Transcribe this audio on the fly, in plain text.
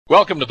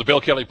Welcome to the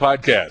Bill Kelly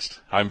Podcast.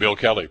 I'm Bill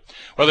Kelly.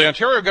 Well, the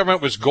Ontario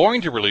government was going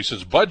to release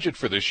its budget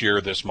for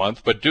this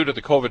month, but due to the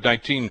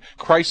COVID-19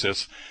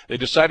 crisis, they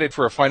decided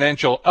for a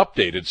financial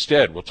update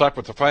instead. We'll talk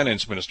with the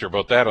finance minister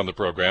about that on the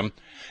program.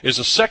 Is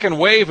a second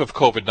wave of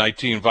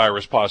COVID-19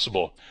 virus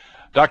possible?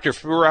 Dr.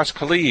 Firas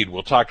Khalid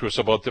will talk to us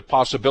about the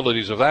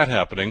possibilities of that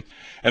happening.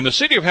 And the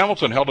City of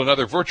Hamilton held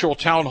another virtual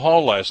town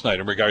hall last night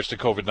in regards to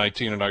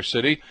COVID-19 in our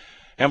city.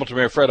 Hamilton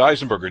Mayor Fred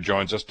Eisenberger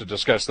joins us to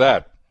discuss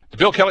that. The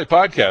Bill Kelly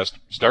Podcast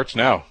starts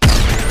now.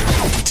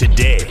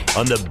 Today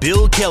on The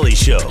Bill Kelly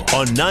Show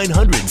on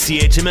 900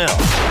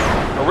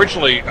 CHML.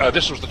 Originally,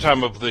 this was the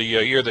time of the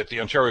year that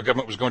the Ontario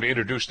government was going to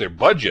introduce their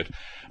budget.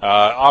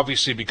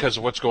 Obviously, because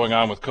of what's going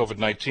on with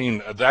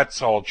COVID-19,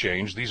 that's all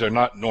changed. These are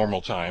not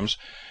normal times.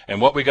 And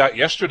what we got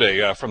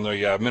yesterday from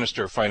the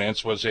Minister of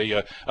Finance was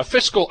a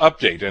fiscal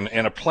update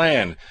and a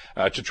plan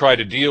to try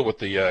to deal with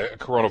the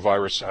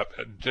coronavirus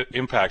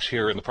impacts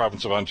here in the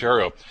province of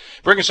Ontario.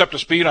 Bring us up to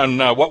speed on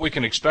what we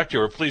can expect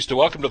here. We're pleased to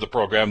welcome to the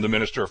program the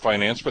Minister of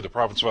Finance for the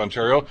province of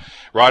Ontario,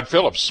 Rod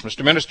Phillips.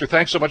 Mr. Minister,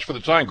 thanks so much for the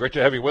time. Great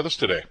to have you with us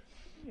today.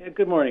 Yeah,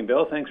 good morning,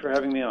 Bill. Thanks for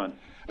having me on.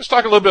 Let's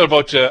talk a little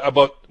bit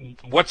about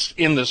what's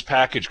in this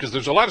package, because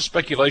there's a lot of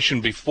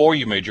speculation before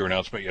you made your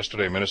announcement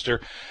yesterday,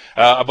 Minister,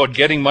 about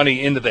getting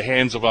money into the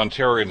hands of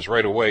Ontarians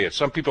right away. And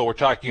some people were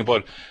talking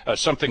about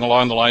something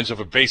along the lines of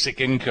a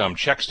basic income,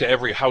 checks to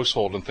every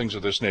household, and things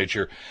of this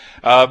nature.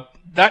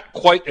 Not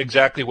quite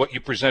exactly what you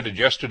presented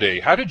yesterday.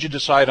 How did you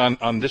decide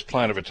on this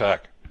plan of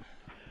attack?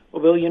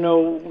 Well, Bill, you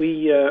know,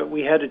 we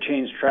had to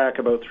change track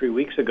about 3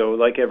 weeks ago.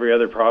 Like every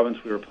other province,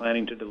 we were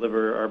planning to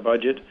deliver our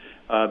budget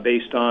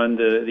based on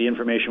the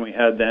information we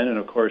had then, and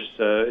of course,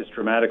 it's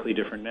dramatically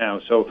different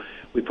now. So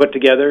we put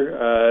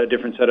together a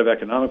different set of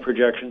economic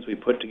projections. We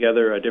put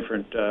together a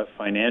different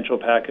financial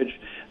package,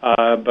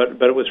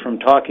 but it was from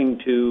talking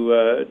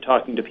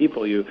to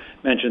people. You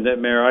mentioned that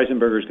Mayor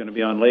Eisenberger is going to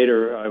be on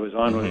later. I was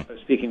on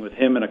speaking with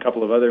him and a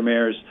couple of other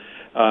mayors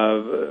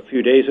a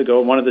few days ago.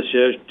 One of the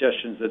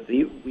suggestions that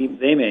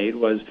they made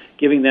was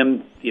giving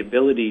them the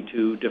ability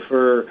to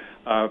defer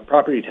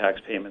property tax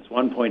payments,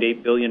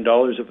 $1.8 billion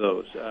of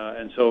those.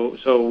 And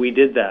so we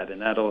did that,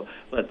 and that'll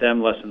let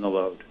them lessen the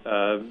load.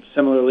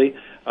 Similarly,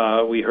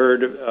 we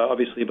heard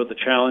obviously about the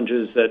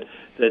challenges that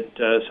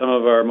some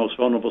of our most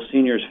vulnerable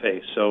seniors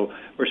face. So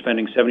we're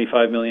spending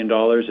 $75 million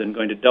and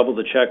going to double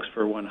the checks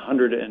for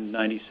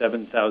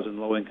 197,000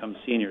 low-income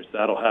seniors.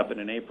 That'll happen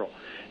in April.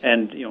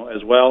 And, you know,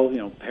 as well, you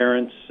know,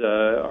 parents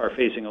are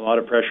facing a lot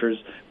of pressures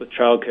with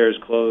childcare is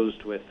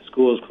closed, with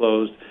schools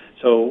closed.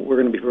 So we're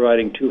going to be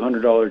providing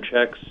 $200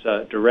 checks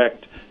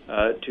direct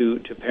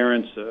to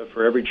parents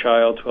for every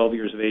child 12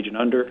 years of age and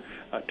under,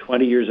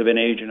 20 years of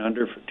age and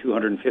under for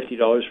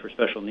 $250 for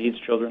special needs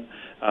children.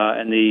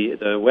 And the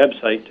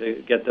website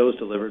to get those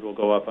delivered will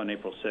go up on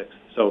April 6th.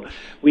 So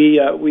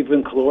we've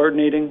been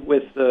coordinating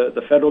with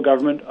the federal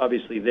government.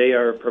 Obviously, they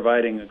are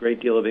providing a great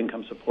deal of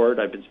income support.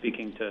 I've been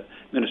speaking to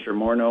Minister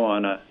Morneau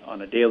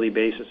on a daily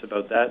basis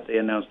about that. They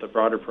announced a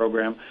broader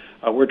program.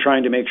 We're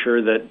trying to make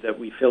sure that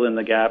we fill in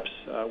the gaps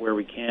where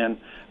we can.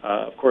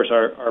 Of course,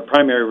 our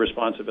primary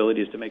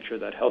responsibility is to make sure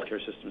that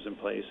healthcare system's in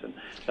place, and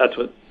that's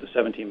what the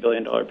 $17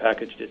 billion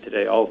package did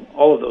today,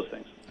 all of those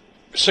things.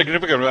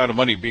 Significant amount of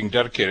money being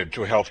dedicated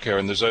to healthcare,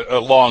 and there's a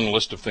long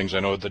list of things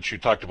I know that you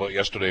talked about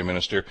yesterday,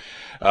 Minister,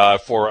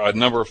 for a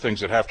number of things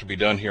that have to be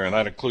done here, and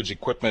that includes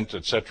equipment,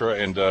 et cetera,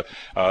 and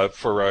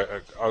for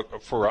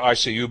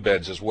ICU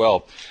beds as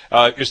well.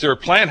 Is there a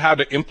plan how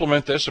to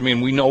implement this? I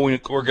mean, we know we're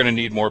going to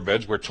need more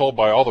beds. We're told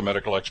by all the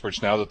medical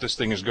experts now that this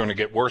thing is going to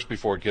get worse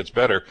before it gets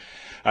better,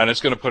 and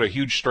it's going to put a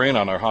huge strain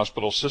on our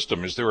hospital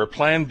system. Is there a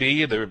plan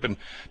B? There have been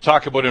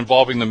talk about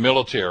involving the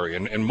military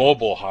and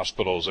mobile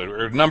hospitals,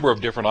 or a number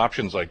of different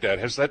options like that.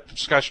 Has that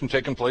discussion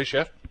taken place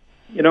yet?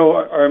 You know,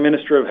 our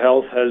Minister of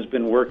Health has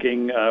been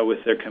working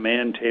with their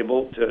command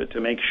table to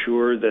make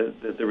sure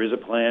that there is a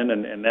plan,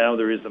 and now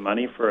there is the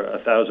money for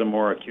 1,000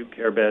 more acute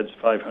care beds,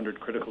 500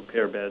 critical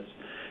care beds,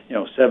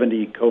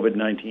 70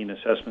 COVID-19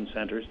 assessment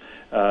centers.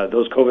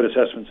 Those COVID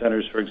assessment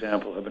centers, for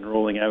example, have been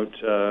rolling out,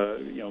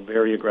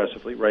 very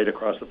aggressively right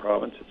across the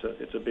province.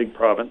 It's a big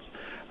province.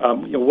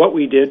 What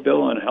we did,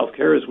 Bill, on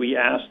healthcare is we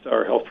asked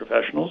our health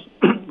professionals.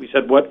 We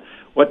said,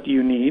 what do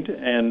you need?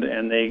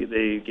 And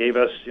they gave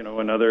us,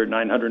 another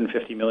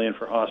 $950 million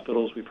for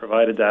hospitals. We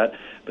provided that.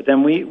 But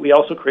then we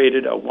also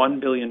created a $1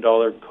 billion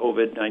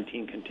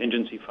COVID-19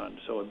 contingency fund,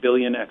 so $1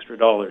 billion extra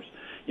dollars.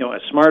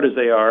 As smart as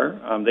they are,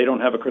 they don't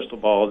have a crystal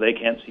ball. They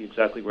can't see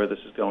exactly where this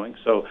is going.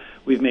 So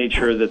we've made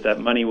sure that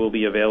money will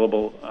be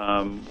available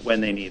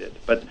when they need it.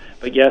 But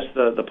yes,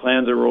 the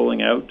plans are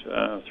rolling out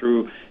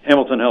through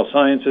Hamilton Health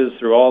Sciences,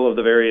 through all of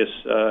the various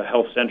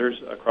health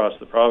centers across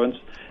the province.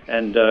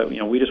 And,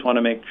 we just want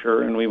to make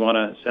sure, and we want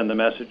to send the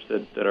message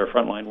that our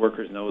frontline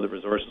workers know the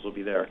resources will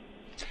be there.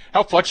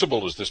 How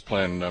flexible is this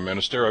plan,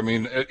 Minister? I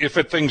mean, if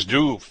things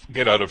do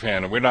get out of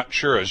hand, and we're not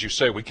sure, as you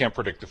say, we can't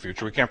predict the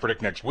future, we can't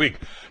predict next week,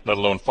 let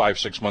alone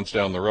 5-6 months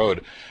down the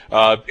road.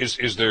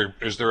 Is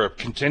there a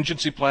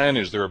contingency plan?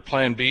 Is there a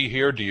plan B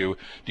here? Do you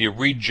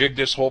rejig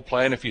this whole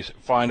plan if you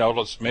find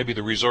out maybe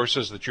the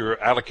resources that you're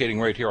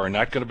allocating right here are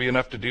not going to be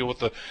enough to deal with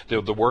the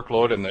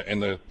workload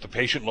and the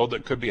patient load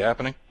that could be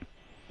happening?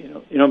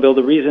 Bill,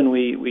 the reason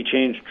we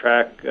changed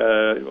track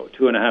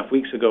 2.5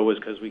 weeks ago was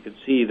because we could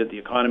see that the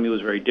economy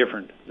was very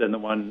different than the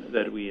one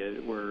that we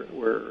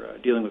were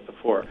dealing with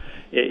before.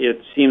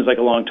 It seems like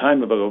a long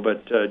time ago,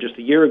 but just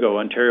a year ago,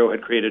 Ontario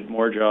had created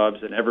more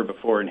jobs than ever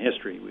before in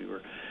history. We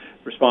were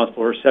responsible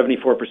for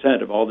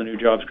 74% of all the new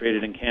jobs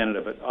created in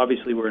Canada, but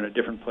obviously we're in a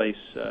different place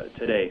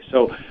today.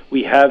 So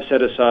we have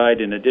set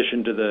aside, in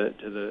addition to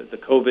the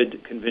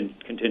COVID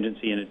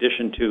contingency, in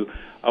addition to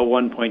a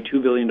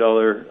 $1.2 billion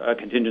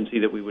contingency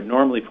that we would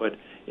normally put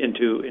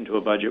into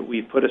a budget,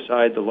 we've put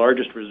aside the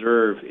largest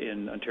reserve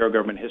in Ontario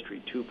government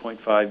history,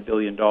 $2.5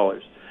 billion.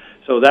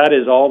 So that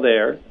is all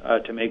there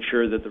to make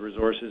sure that the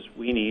resources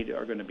we need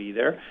are going to be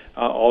there.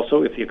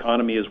 Also, if the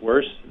economy is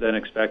worse than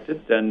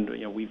expected,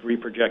 then we've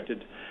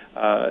reprojected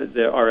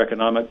our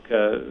economic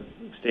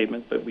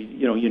statement, but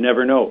you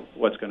never know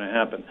what's going to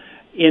happen.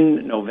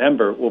 In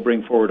November, we'll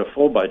bring forward a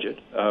full budget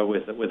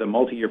with a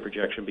multi-year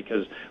projection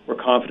because we're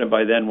confident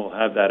by then we'll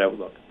have that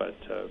outlook. But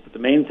the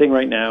main thing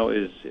right now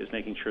is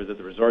making sure that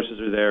the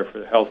resources are there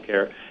for health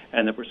care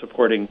and that we're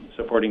supporting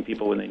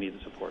people when they need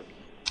the support.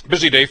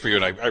 Busy day for you,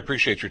 and I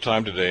appreciate your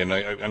time today, and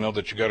I know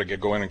that you got to get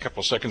going in a couple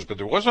of seconds, but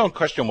there was one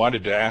question I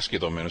wanted to ask you,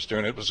 though, Minister,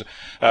 and it was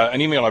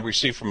an email I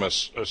received from a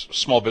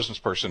small business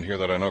person here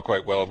that I know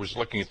quite well. I was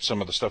looking at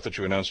some of the stuff that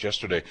you announced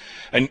yesterday,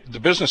 and the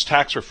business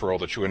tax referral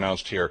that you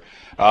announced here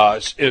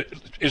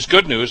is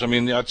good news. I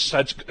mean,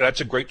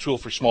 that's a great tool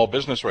for small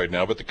business right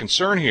now, but the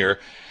concern here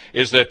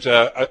is that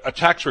a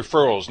tax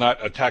referral is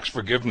not a tax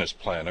forgiveness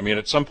plan. I mean,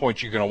 at some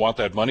point you're going to want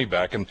that money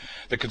back, and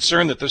the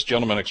concern that this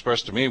gentleman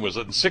expressed to me was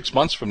that in 6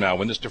 months from now,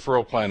 when this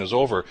deferral plan is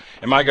over,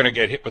 am I going to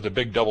get hit with a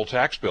big double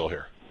tax bill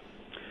here?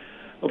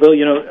 Well, Bill,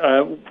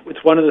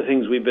 it's one of the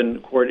things we've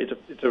been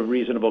it's a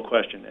reasonable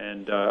question,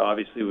 and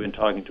obviously we've been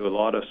talking to a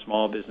lot of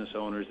small business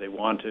owners. They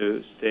want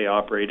to stay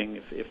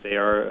operating if they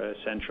are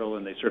essential,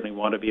 and they certainly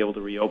want to be able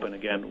to reopen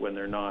again when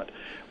they're not.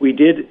 We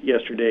did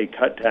yesterday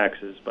cut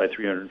taxes by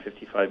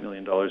 $355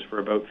 million for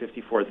about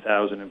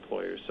 54,000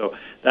 employers, so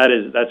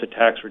that's a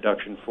tax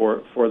reduction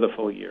for the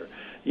full year.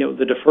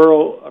 The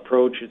deferral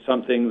approach is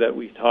something that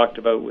we've talked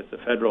about with the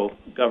federal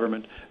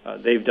government.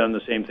 They've done the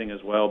same thing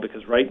as well,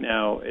 because right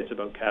now it's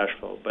about cash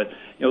flow. But,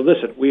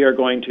 listen, we are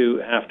going to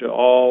have to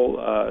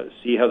all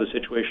see how the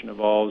situation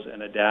evolves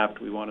and adapt.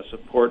 We want to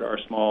support our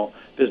small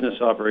business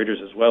operators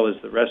as well as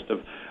the rest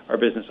of our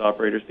business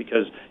operators,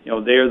 because,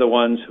 they're the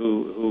ones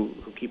who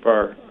keep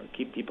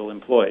people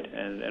employed.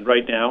 And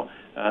right now,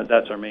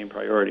 that's our main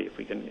priority. If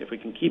we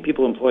can keep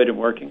people employed and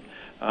working,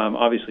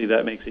 obviously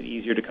that makes it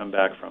easier to come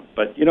back from.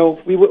 But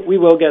we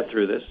will get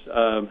through this.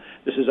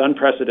 This is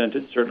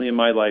unprecedented, certainly in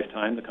my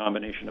lifetime, the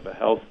combination of a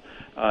health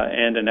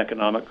and an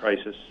economic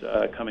crisis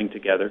coming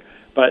together.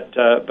 But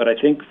I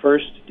think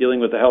first, dealing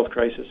with the health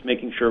crisis,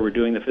 making sure we're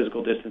doing the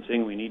physical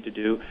distancing we need to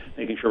do,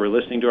 making sure we're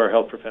listening to our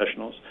health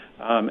professionals,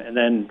 and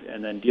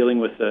then dealing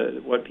with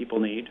what people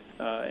need,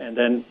 and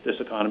then this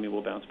economy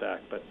will bounce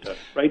back. But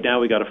right now,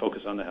 we got to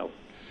focus on the health.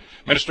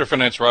 Minister of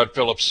Finance Rod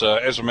Phillips,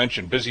 as I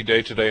mentioned, busy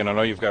day today, and I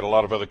know you've got a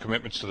lot of other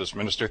commitments to this,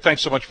 Minister.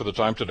 Thanks so much for the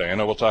time today. I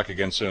know we'll talk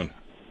again soon.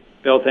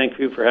 Bill, thank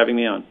you for having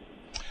me on.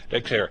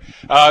 Take care.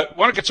 I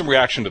want to get some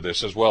reaction to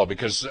this as well,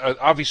 because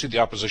obviously the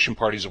opposition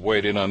parties have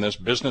weighed in on this.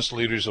 Business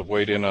leaders have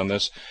weighed in on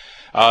this.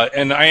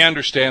 And I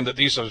understand that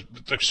these are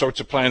the sorts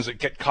of plans that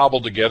get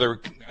cobbled together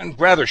on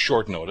rather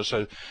short notice.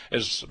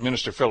 As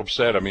Minister Phillips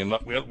said, I mean,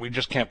 we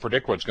just can't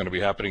predict what's going to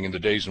be happening in the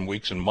days and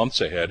weeks and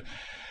months ahead.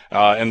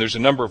 And there's a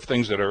number of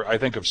things that are, I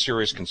think, of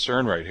serious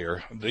concern right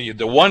here.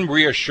 The one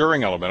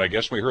reassuring element, I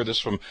guess we heard this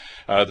from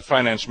the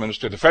finance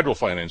minister, the federal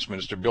finance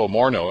minister, Bill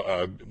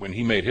Morneau, when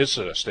he made his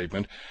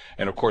statement,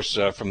 and of course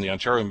from the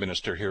Ontario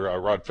minister here,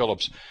 Rod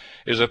Phillips,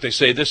 is that they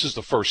say this is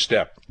the first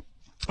step.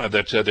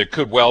 That there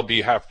could well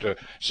be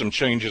some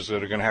changes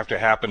that are going to have to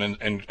happen,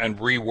 and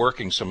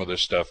reworking some of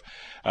this stuff,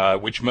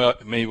 which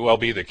may well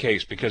be the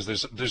case, because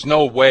there's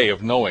no way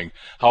of knowing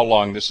how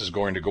long this is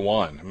going to go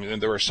on. I mean,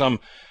 there are some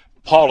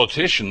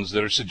politicians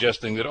that are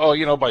suggesting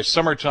that, by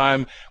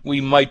summertime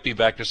we might be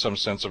back to some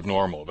sense of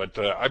normal, but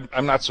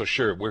I'm not so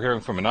sure. We're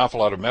hearing from an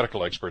awful lot of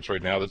medical experts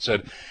right now that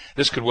said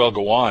this could well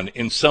go on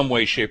in some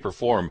way, shape, or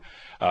form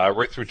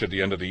right through to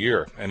the end of the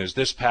year. And is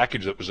this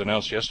package that was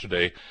announced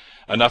yesterday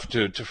enough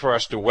for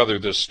us to weather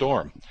this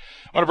storm?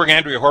 I want to bring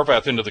Andrea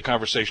Horwath into the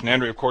conversation.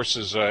 Andrea, of course,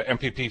 is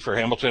MPP for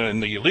Hamilton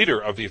and the leader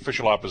of the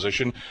official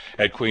opposition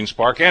at Queen's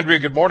Park. Andrea,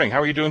 good morning.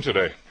 How are you doing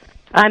today?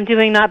 I'm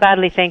doing not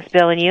badly, thanks,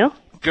 Bill. And you?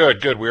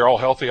 Good. We're all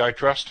healthy, I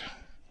trust?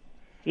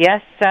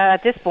 Yes,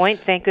 at this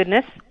point, thank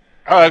goodness.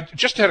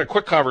 Just had a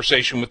quick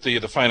conversation with the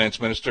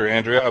finance minister,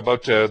 Andrea,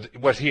 about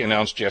what he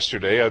announced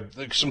yesterday.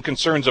 Some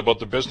concerns about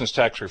the business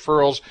tax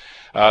referrals,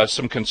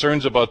 some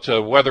concerns about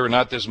whether or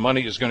not this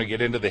money is going to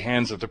get into the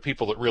hands of the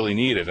people that really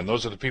need it. And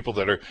those are the people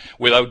that are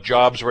without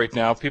jobs right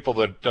now, people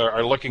that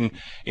are looking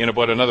in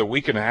about another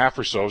week and a half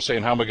or so,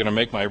 saying, how am I going to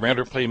make my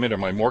rent payment or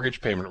my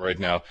mortgage payment right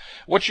now?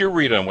 What's your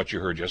read on what you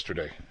heard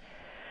yesterday?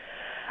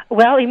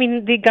 Well, I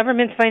mean, the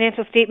government's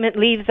financial statement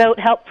leaves out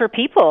help for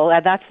people.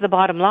 That's the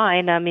bottom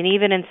line. I mean,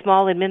 even in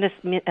small and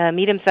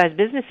medium-sized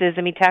businesses,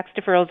 I mean, tax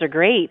deferrals are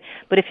great,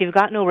 but if you've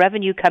got no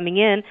revenue coming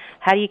in,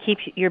 how do you keep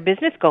your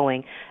business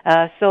going?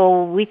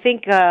 So we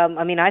think,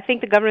 I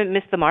think the government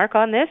missed the mark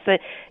on this.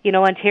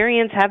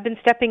 Ontarians have been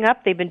stepping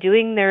up. They've been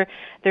doing their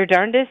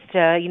darndest.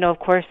 Of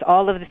course,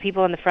 all of the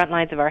people on the front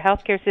lines of our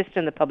healthcare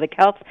system, the public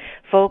health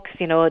folks,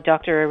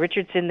 Dr.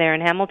 Richardson there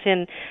in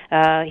Hamilton,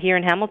 here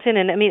in Hamilton,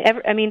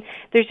 and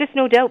there's just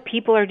no doubt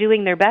people are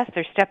doing their best.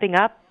 They're stepping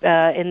up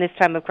in this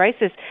time of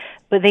crisis,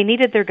 but they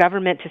needed their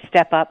government to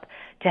step up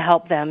to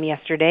help them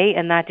yesterday,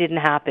 and that didn't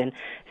happen.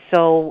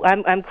 So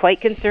I'm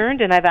quite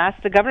concerned, and I've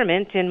asked the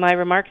government in my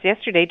remarks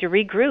yesterday to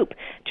regroup,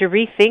 to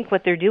rethink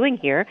what they're doing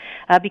here,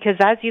 because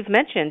as you've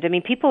mentioned, I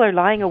mean, people are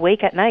lying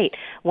awake at night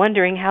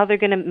wondering how they're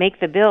going to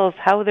make the bills,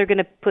 how they're going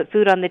to put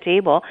food on the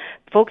table.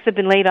 Folks have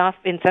been laid off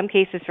in some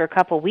cases for a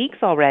couple weeks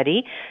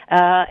already,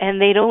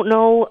 and they don't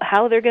know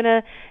how they're going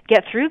to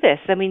get through this.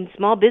 I mean,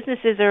 small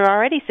businesses are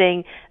already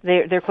saying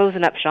they're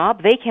closing up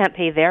shop. They can't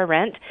pay their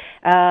rent.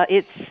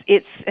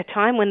 It's a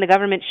time when the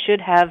government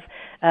should have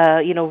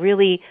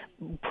really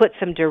put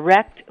some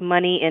direct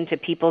money into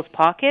people's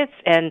pockets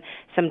and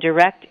some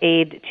direct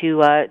aid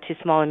to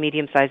small and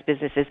medium-sized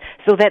businesses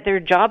so that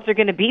their jobs are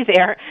going to be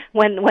there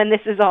when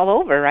this is all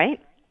over, right?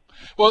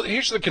 Well,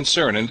 here's the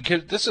concern, and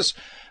this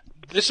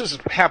is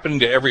happening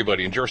to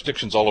everybody in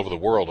jurisdictions all over the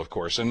world, of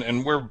course,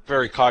 and we're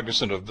very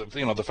cognizant of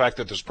the fact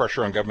that there's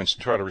pressure on governments to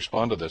try to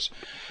respond to this.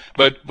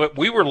 But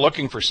we were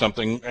looking for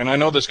something, and I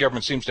know this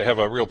government seems to have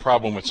a real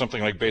problem with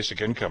something like basic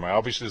income.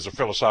 Obviously, there's a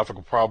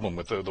philosophical problem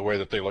with the way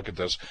that they look at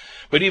this.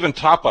 But even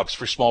top-ups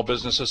for small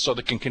businesses so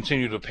they can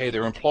continue to pay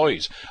their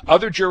employees.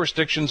 Other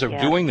jurisdictions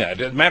are doing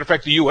that. As a matter of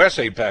fact, the U.S.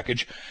 aid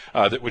package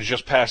that was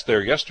just passed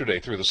there yesterday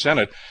through the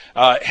Senate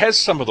has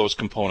some of those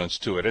components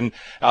to it. And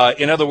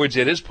in other words,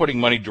 it is putting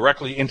money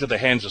directly into the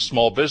hands of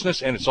small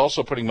business, and it's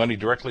also putting money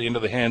directly into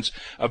the hands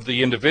of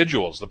the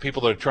individuals, the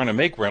people that are trying to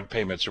make rent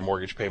payments or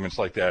mortgage payments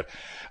like that.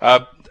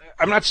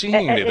 I'm not seeing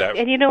any of that.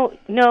 And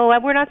no,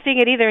 we're not seeing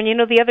it either. And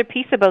the other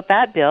piece about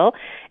that, Bill,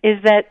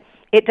 is that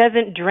it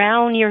doesn't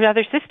drown your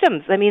other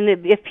systems. I mean,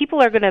 if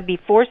people are going to be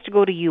forced to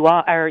go to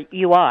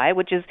UI,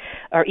 which is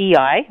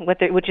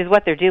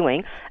what they're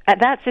doing,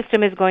 that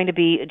system is going to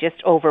be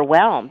just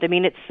overwhelmed. I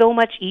mean, it's so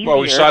much easier. Well,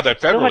 we saw that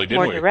federally, so much didn't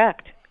more we?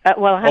 Direct.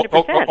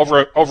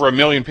 100%. Over 1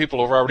 million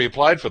people have already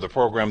applied for the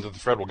program that the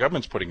federal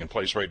government's putting in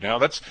place right now.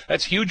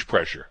 That's huge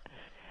pressure.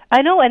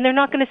 I know, and they're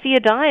not going to see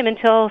a dime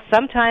until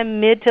sometime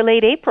mid to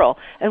late April.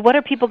 And what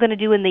are people going to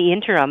do in the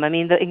interim? I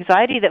mean, the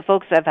anxiety that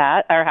folks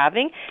are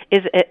having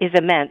is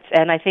immense.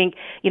 And I think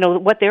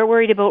what they're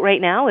worried about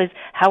right now is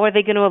how are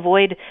they going to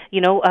avoid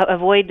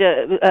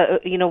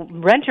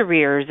rent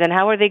arrears, and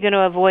how are they going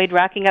to avoid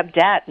racking up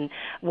debt, and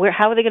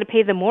how are they going to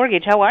pay the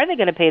mortgage? How are they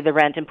going to pay the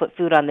rent and put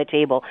food on the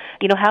table?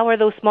 How are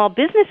those small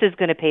businesses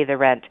going to pay the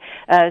rent?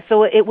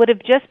 So it would have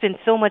just been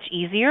so much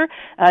easier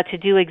to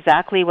do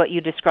exactly what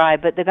you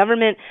described, but the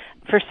government,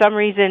 for some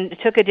reason,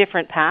 took a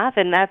different path,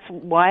 and that's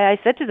why I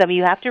said to them,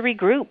 you have to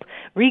regroup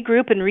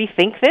and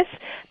rethink this,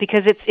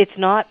 because it's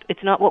not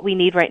what we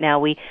need right now.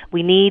 We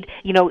need,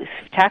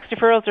 tax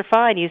deferrals are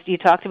fine. You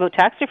talked about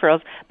tax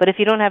deferrals, but if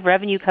you don't have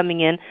revenue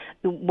coming in,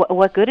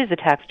 what good is a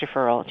tax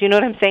deferral? Do you know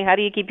what I'm saying? How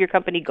do you keep your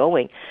company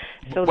going?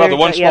 So well, the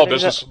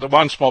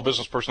one small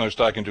business person I was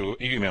talking to,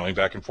 emailing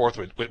back and forth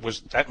with,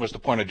 was the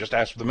point I just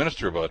asked the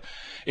minister about.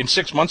 In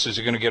 6 months, is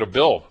he going to get a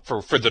bill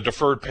for the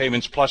deferred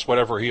payments plus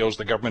whatever he owes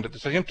the government at the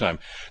same time?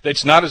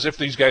 It's not as if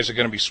these guys are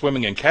going to be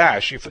swimming in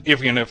cash.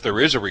 Even if there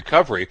is a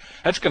recovery,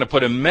 that's going to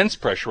put immense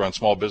pressure on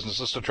small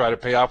businesses to try to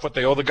pay off what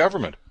they owe the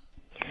government.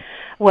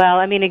 Well,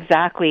 I mean,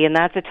 exactly, and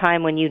that's a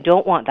time when you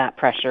don't want that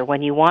pressure,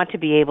 when you want to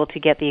be able to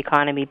get the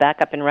economy back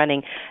up and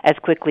running as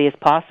quickly as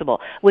possible,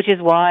 which is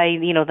why,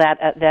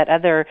 that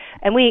other,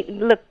 and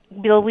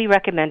Bill, we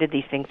recommended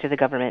these things to the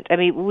government. I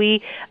mean,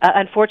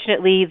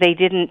 unfortunately, they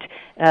didn't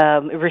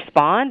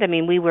respond. I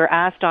mean, we were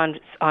asked on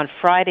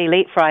Friday,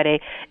 late Friday,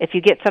 if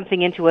you get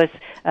something into us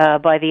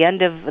by the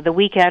end of the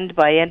weekend,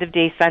 by end of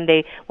day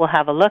Sunday, we'll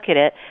have a look at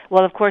it.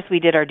 Well, of course, we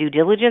did our due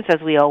diligence,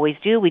 as we always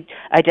do. We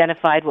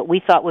identified what we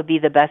thought would be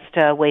the best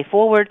way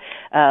forward,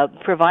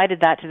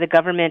 provided that to the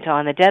government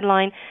on the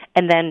deadline,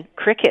 and then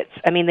crickets.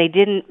 I mean, they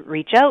didn't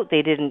reach out.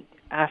 They didn't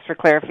ask for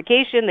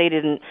clarification. They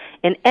didn't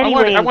in any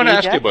way. I want to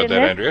ask you about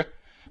that, Andrea.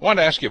 I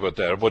wanted to ask you about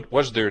that.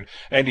 Was there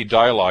any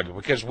dialogue?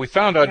 Because we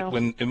found out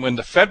when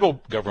the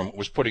federal government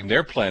was putting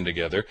their plan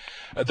together,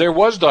 there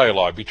was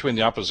dialogue between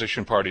the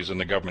opposition parties and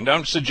the government. Now,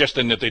 I'm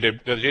suggesting that they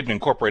didn't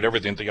incorporate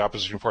everything the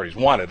opposition parties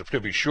wanted, to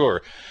be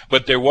sure,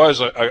 but there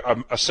was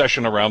a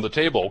session around the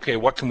table. Okay,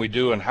 what can we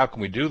do and how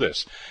can we do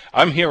this?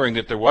 I'm hearing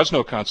that there was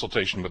no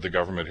consultation with the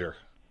government here.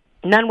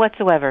 None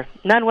whatsoever.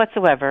 None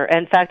whatsoever.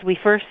 In fact, we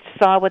first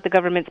saw what the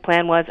government's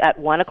plan was at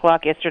 1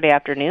 o'clock yesterday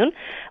afternoon.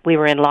 We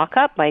were in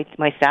lockup. My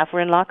staff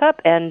were in lockup,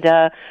 and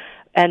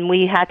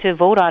we had to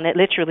vote on it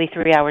literally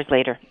 3 hours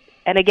later.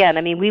 And again,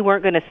 I mean, we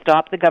weren't going to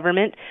stop the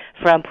government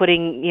from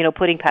putting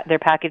their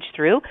package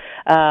through,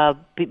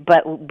 but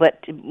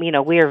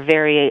we are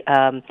very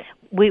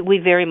we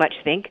very much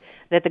think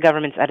that the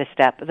government's out of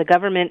step. The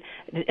government,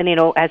 and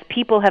as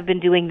people have been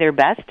doing their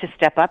best to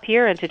step up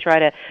here and to try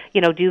to,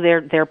 do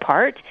their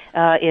part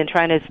in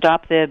trying to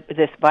stop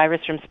this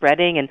virus from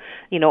spreading,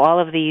 and all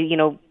of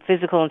the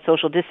physical and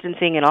social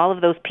distancing and all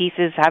of those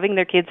pieces, having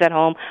their kids at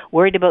home,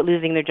 worried about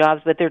losing their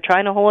jobs, but they're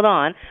trying to hold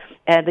on.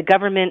 And the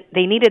government,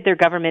 they needed their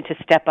government to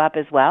step up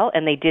as well,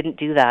 and they didn't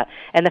do that.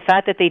 And the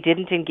fact that they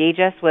didn't engage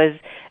us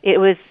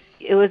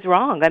it was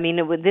wrong. I mean,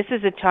 this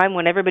is a time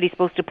when everybody's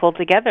supposed to pull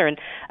together, and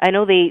I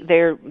know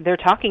their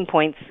talking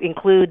points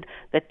include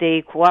that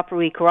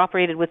we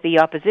cooperated with the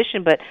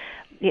opposition, but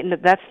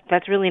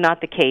that's really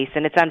not the case,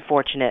 and it's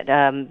unfortunate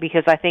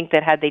because I think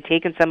that had they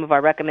taken some of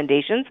our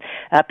recommendations,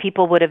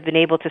 people would have been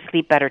able to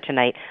sleep better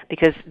tonight,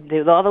 because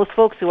there's all those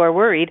folks who are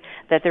worried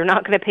that they're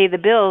not going to pay the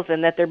bills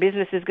and that their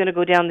business is going to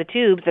go down the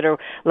tubes, that are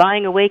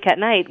lying awake at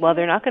night. Well,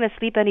 they're not going to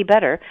sleep any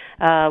better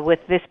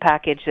with this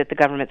package that the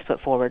government's put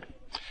forward.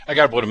 I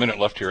got about a minute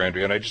left here,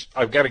 Andrea, and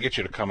I've got to get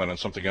you to comment on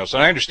something else.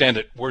 And I understand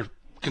that we're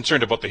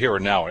concerned about the here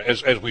and now,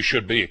 as we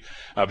should be,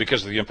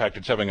 because of the impact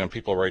it's having on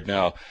people right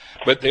now.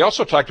 But they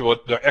also talked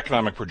about the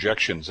economic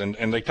projections,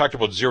 and they talked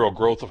about zero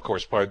growth, of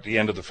course, by the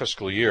end of the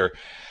fiscal year,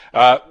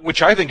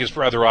 which I think is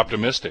rather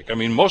optimistic. I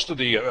mean, most of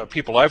the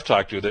people I've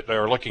talked to that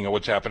are looking at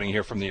what's happening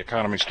here from the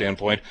economy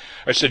standpoint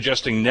are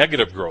suggesting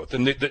negative growth.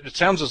 And it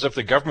sounds as if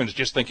the government is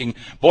just thinking,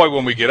 boy,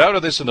 when we get out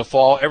of this in the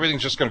fall,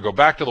 everything's just going to go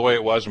back to the way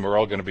it was and we're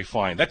all going to be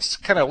fine. That's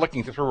kind of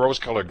looking through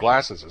rose-colored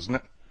glasses, isn't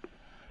it?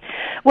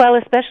 Well,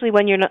 especially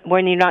when you're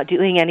not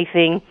doing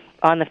anything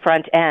on the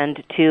front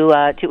end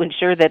to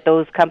ensure that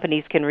those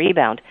companies can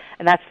rebound,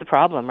 and that's the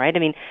problem, right? I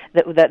mean,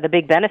 the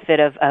big benefit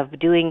of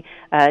doing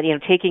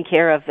taking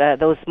care of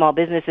those small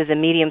businesses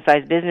and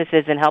medium-sized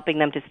businesses and helping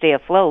them to stay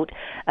afloat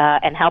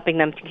and helping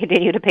them to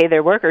continue to pay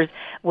their workers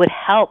would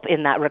help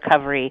in that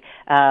recovery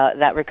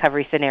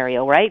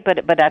scenario, right?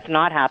 But that's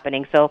not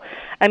happening. So,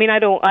 I mean, I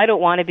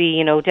don't want to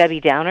be Debbie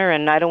Downer,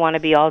 and I don't want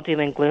to be all doom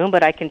and gloom,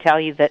 but I can tell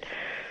you that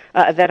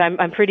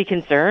I'm pretty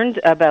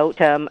concerned about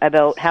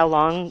how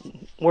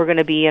long we're going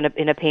to be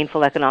in a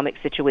painful economic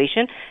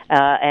situation,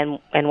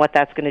 and what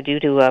that's going to do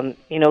to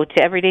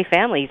to everyday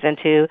families and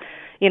to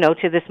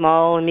the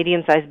small and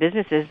medium-sized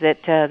businesses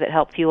that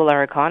help fuel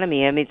our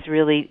economy. I mean, it's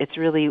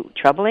really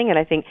troubling, and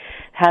I think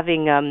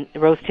having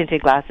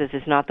rose-tinted glasses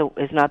is not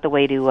the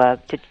way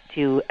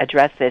to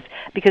address this.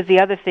 Because the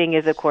other thing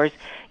is, of course,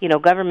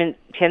 government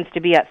tends to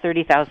be at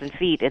 30,000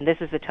 feet, and this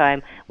is the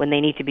time when they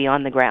need to be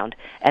on the ground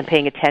and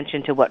paying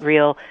attention to what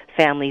real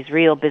families,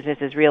 real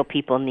businesses, real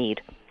people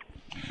need.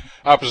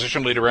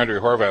 Opposition Leader Andrea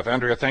Horwath.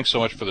 Andrea, thanks so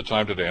much for the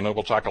time today. I know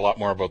we'll talk a lot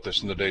more about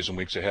this in the days and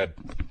weeks ahead.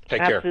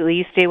 Take care. Absolutely.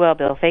 You stay well,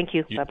 Bill. Thank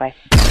you. Bye-bye.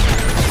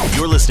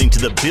 You're listening to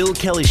the Bill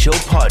Kelly Show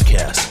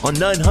podcast on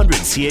 900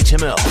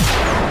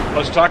 CHML.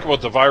 Let's talk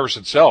about the virus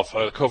itself,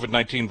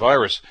 COVID-19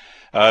 virus.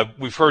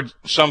 We've heard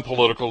some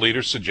political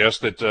leaders suggest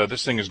that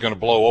this thing is going to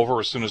blow over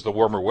as soon as the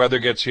warmer weather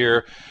gets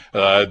here,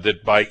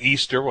 that by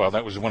Easter, well,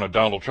 that was one of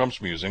Donald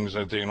Trump's musings,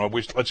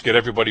 that, let's get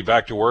everybody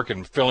back to work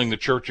and filling the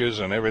churches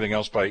and everything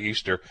else by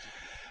Easter.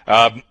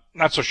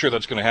 Not so sure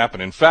that's going to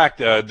happen. In fact,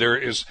 there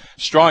is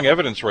strong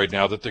evidence right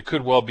now that there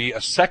could well be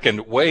a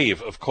second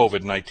wave of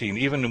COVID-19,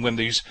 even when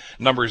these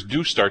numbers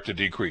do start to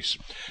decrease.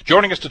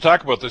 Joining us to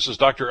talk about this is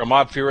Dr.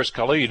 Ahmad Firas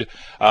Khalid,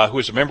 who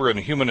is a member in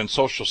the Human and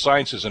Social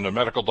Sciences and a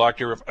medical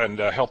doctor and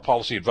health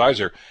policy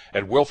advisor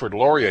at Wilfrid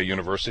Laurier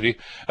University.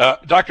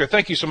 Doctor,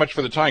 thank you so much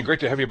for the time.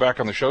 Great to have you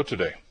back on the show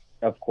today.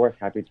 Of course,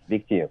 happy to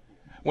speak to you.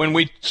 When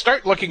we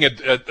start looking at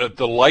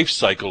the life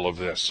cycle of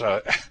this,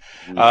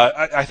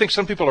 I think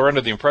some people are under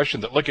the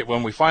impression that,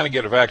 when we finally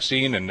get a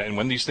vaccine and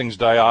when these things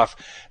die off,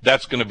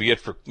 that's going to be it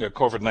for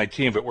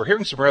COVID-19. But we're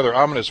hearing some rather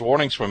ominous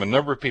warnings from a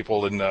number of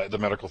people in the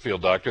medical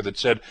field, doctor, that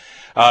said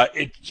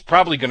it's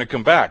probably going to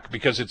come back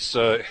because it's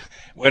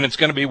when it's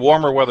going to be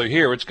warmer weather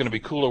here, it's going to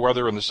be cooler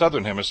weather in the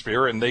southern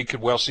hemisphere, and they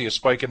could well see a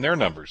spike in their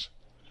numbers.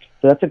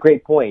 So that's a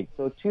great point.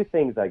 So two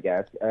things, I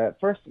guess.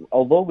 First,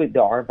 although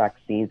there are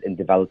vaccines in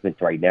development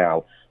right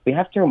now, we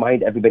have to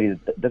remind everybody that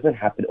it doesn't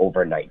happen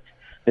overnight.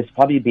 There's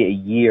probably be a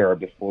year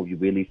before we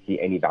really see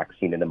any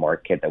vaccine in the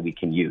market that we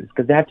can use,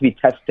 because they have to be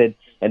tested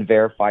and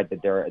verified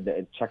that they're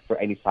checked for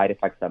any side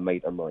effects that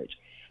might emerge.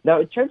 Now,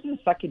 in terms of the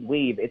second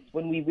wave, it's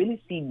when we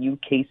really see new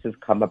cases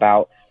come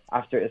about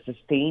after a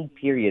sustained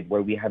period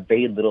where we have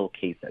very little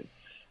cases.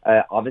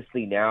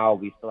 Obviously, now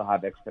we still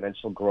have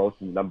exponential growth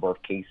in the number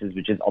of cases,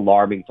 which is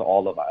alarming to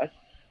all of us.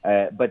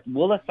 But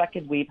will a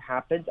second wave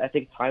happen? I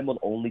think time will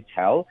only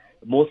tell.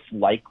 Most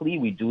likely,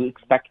 we do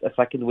expect a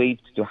second wave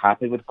to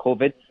happen with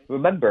COVID.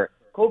 Remember,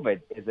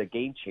 COVID is a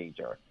game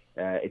changer.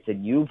 It's a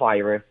new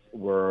virus.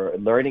 We're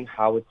learning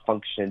how it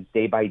functions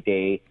day by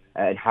day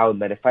and how it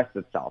manifests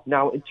itself.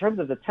 Now, in terms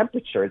of the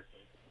temperatures,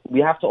 we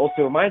have to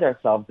also remind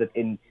ourselves that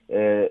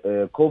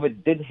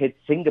COVID did hit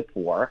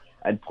Singapore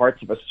and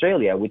parts of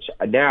Australia, which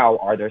now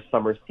are their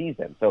summer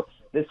season. So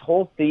this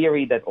whole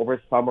theory that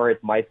over summer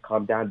it might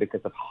calm down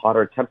because of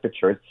hotter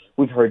temperatures,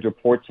 we've heard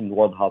reports from the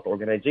World Health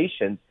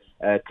Organization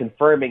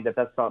confirming that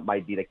that's not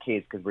might be the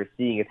case, because we're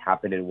seeing it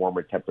happen in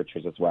warmer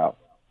temperatures as well.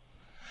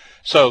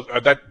 So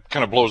that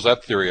kind of blows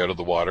that theory out of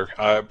the water.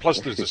 Plus,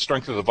 there's the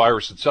strength of the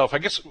virus itself. I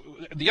guess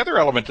the other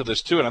element to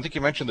this, too, and I think you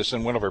mentioned this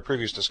in one of our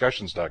previous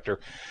discussions, Doctor,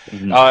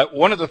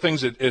 one of the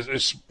things that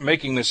is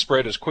making this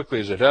spread as quickly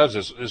as it does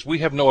is we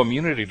have no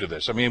immunity to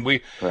this. I mean,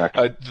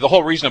 the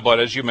whole reason about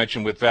it, as you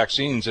mentioned, with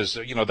vaccines is,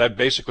 that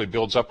basically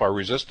builds up our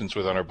resistance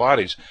within our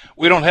bodies.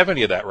 We don't have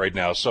any of that right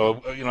now.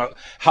 So,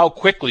 how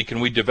quickly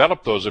can we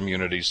develop those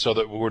immunities so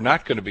that we're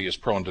not going to be as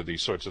prone to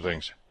these sorts of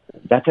things?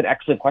 That's an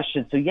excellent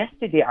question. So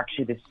yesterday,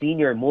 actually,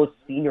 the most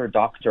senior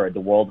doctor at the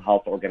World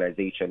Health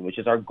Organization, which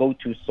is our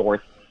go-to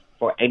source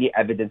for any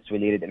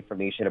evidence-related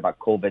information about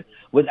COVID,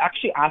 was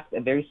actually asked a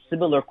very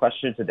similar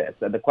question to this.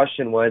 And the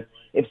question was,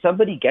 if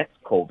somebody gets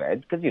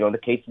COVID, because, the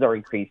cases are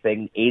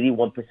increasing,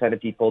 81%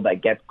 of people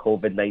that get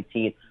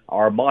COVID-19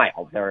 are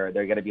mild. They're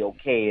going to be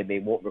okay and they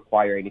won't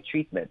require any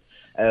treatment.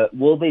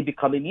 Will they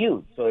become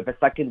immune? So if a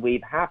second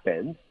wave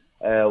happens,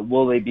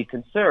 will they be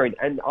concerned?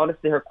 And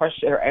honestly, her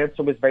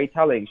answer was very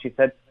telling. She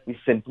said, we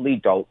simply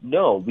don't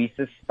know. We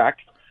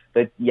suspect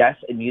that, yes,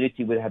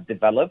 immunity would have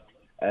developed.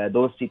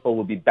 Those people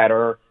will be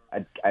better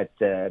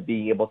at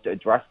being able to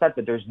address that,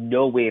 but there's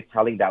no way of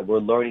telling that. We're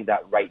learning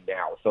that right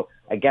now. So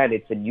again,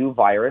 it's a new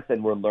virus,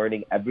 and we're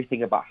learning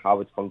everything about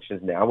how it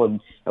functions now.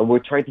 And we're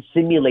trying to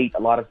simulate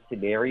a lot of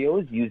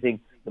scenarios using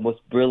the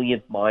most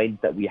brilliant minds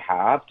that we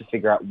have to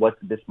figure out what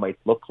this might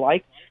look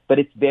like. But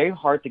it's very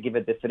hard to give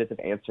a definitive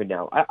answer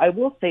now. I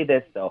will say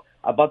this, though,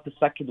 about the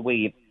second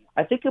wave.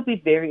 I think it'll be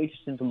very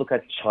interesting to look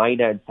at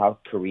China and South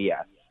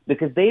Korea,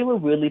 because they will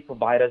really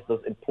provide us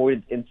those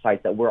important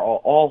insights that we're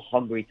all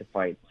hungry to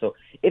find. So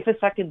if a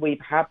second wave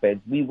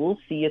happens, we will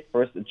see it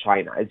first in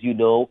China. As you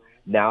know,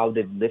 now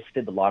they've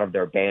lifted a lot of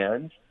their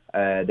bans.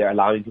 They're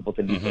allowing people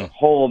to leave their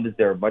homes.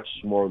 They're much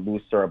more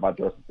looser about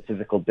their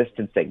physical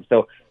distancing.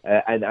 So,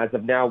 and as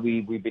of now,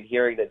 we've been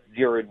hearing that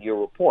 0 new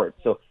reports.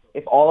 So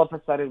if all of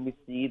a sudden we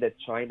see that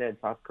China and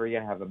South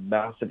Korea have a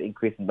massive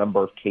increase in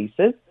number of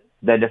cases,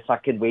 then a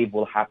second wave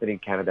will happen in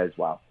Canada as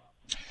well.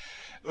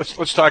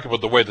 Let's talk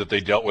about the way that they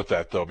dealt with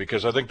that, though,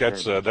 because I think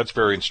that's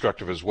very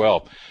instructive as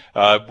well.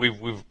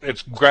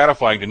 It's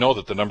gratifying to know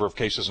that the number of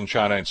cases in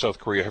China and South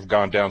Korea have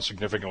gone down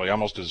significantly,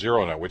 almost to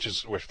 0 now, which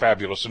is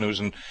fabulous news.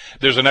 And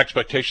there's an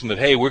expectation that,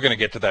 hey, we're going to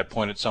get to that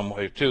point in some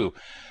way too.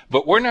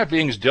 But we're not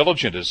being as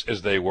diligent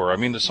as they were. I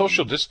mean, the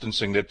social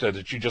distancing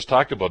that you just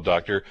talked about,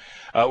 Doctor,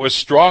 was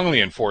strongly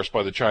enforced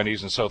by the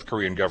Chinese and South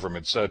Korean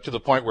governments to the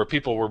point where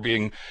people were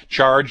being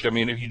charged. I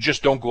mean, if you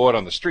just don't go out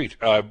on the street.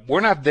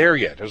 We're not there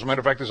yet. As a matter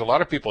of fact, there's a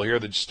lot of people here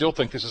that still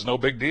think this is no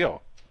big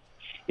deal.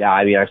 Yeah,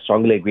 I mean, I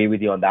strongly agree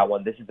with you on that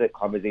one. This is a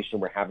conversation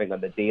we're having on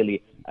the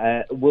daily.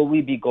 Will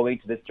we be going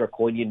to this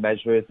draconian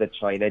measures that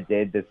China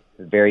did, this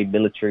very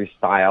military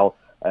style?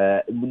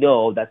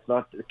 No, that's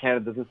not.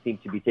 Canada doesn't seem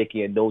to be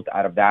taking a note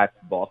out of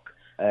that book.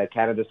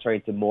 Canada's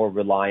trying to more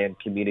rely on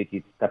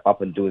communities to step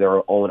up and do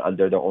their own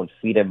under their own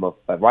freedom of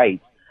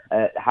rights.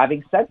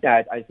 Having said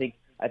that, I think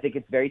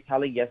it's very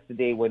telling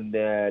yesterday when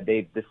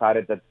they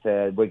decided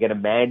that we're going to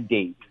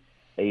mandate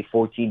a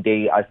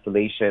 14-day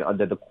isolation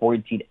under the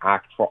Quarantine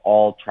Act for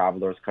all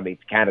travelers coming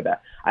to Canada.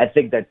 I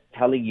think that's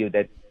telling you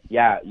that,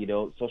 yeah,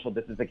 social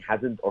distancing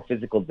hasn't, or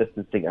physical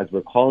distancing as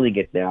we're calling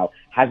it now,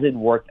 hasn't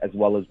worked as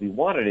well as we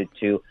wanted it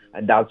to.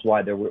 And that's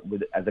why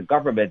as a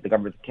government, the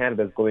government of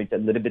Canada is going to a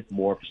little bit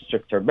more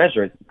stricter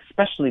measures,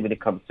 especially when it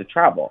comes to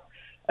travel.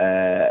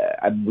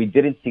 We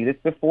didn't see this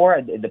before.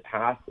 In the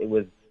past, it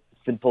was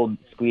simple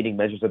screening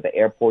measures at the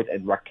airport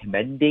and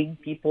recommending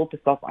people to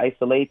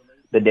self-isolate.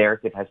 The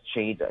narrative has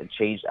changed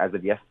as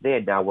of yesterday,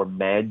 and now we're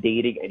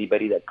mandating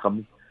anybody that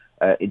comes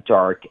into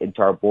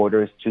our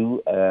borders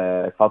to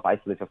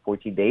self-isolate for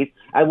 14 days.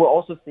 And we're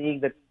also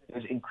seeing that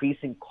there's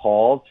increasing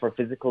calls for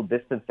physical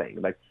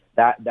distancing. Like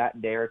that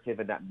narrative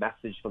and that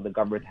message from the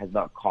government has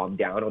not calmed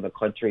down. On the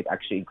contrary, it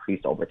actually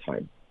increased over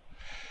time.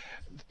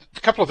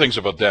 A couple of things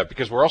about that,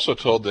 because we're also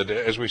told that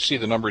as we see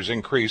the numbers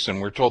increase, and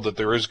we're told that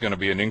there is going to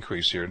be an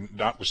increase here,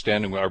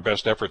 notwithstanding our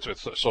best efforts with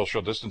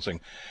social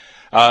distancing,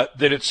 that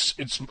it's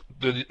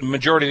the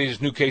majority of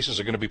these new cases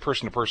are going to be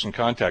person-to-person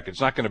contact.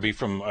 It's not going to be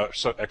from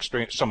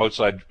some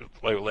outside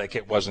like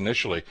it was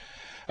initially.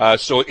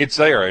 So it's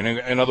there.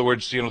 In other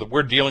words,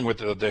 we're dealing with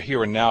the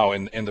here and now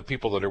and the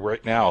people that are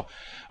right now,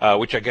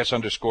 which I guess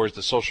underscores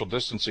the social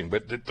distancing.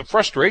 But the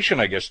frustration,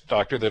 I guess,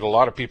 Doctor, that a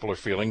lot of people are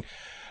feeling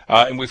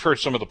and we've heard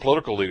some of the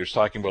political leaders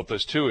talking about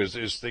this too, is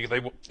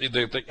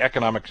the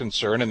economic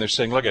concern, and they're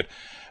saying, look,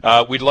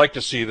 we'd like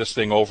to see this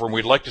thing over, and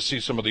we'd like to see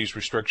some of these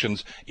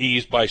restrictions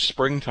eased by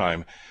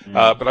springtime.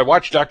 But I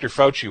watched Dr.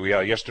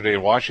 Fauci yesterday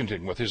in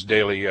Washington with his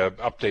daily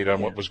update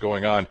on what was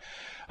going on.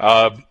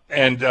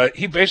 And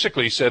he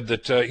basically said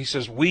that he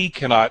says we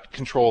cannot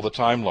control the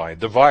timeline.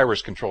 The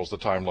virus controls the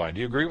timeline.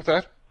 Do you agree with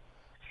that?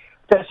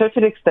 To a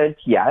certain extent,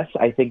 yes.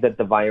 I think that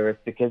the virus,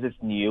 because it's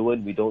new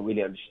and we don't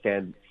really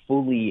understand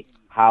fully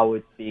how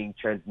it's being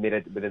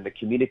transmitted within the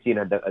community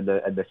and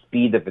the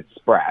speed of its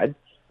spread,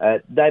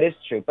 that is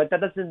true. But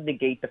that doesn't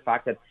negate the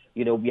fact that,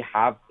 we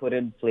have put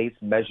in place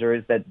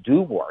measures that do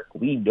work.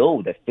 We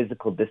know that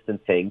physical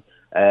distancing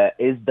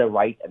is the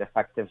right and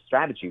effective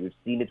strategy. We've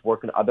seen it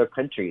work in other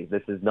countries.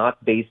 This is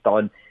not based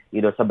on,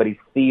 somebody's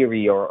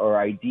theory or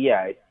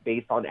idea. It's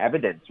based on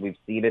evidence. We've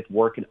seen it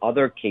work in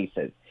other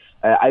cases.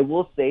 I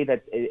will say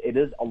that it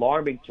is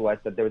alarming to us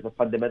that there is a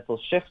fundamental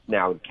shift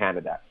now in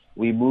Canada.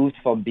 We moved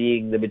from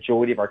being the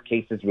majority of our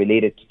cases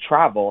related to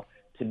travel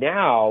to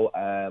now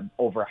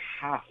over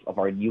half of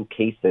our new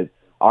cases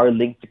are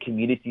linked to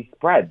community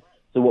spread.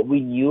 So what we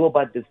knew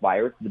about this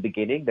virus in the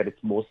beginning, that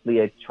it's mostly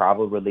a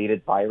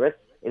travel-related virus,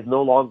 is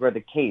no longer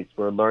the case.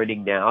 We're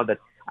learning now that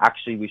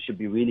actually we should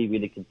be really,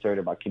 really concerned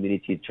about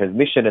community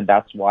transmission, and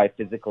that's why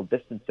physical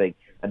distancing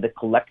and the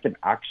collective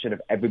action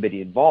of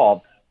everybody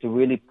involved to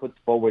really put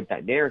forward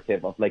that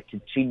narrative of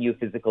continue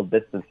physical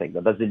distancing.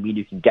 That doesn't mean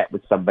you can get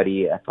with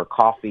somebody for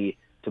coffee,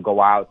 to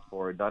go out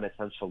for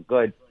non-essential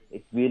goods.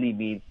 It really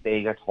means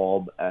staying at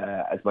home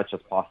as much as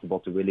possible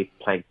to really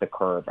plank the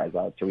curve, as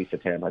Theresa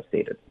Tam has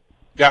stated.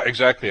 Yeah,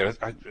 exactly.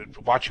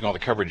 Watching all the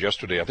coverage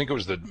yesterday, I think it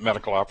was the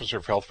medical officer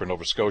of health for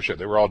Nova Scotia.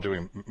 They were all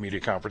doing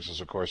media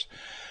conferences, of course.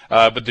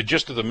 But the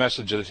gist of the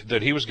message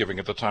that he was giving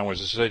at the time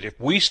was, he said, if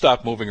we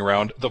stop moving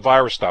around, the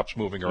virus stops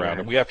moving around,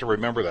 and we have to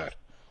remember that.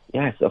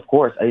 Yes, of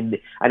course. And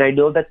I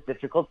know that's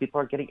difficult. People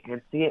are getting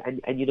antsy.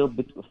 And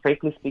but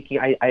frankly speaking,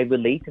 I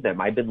relate to them.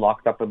 I've been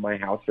locked up in my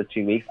house for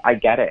 2 weeks. I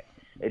get it.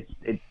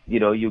 It's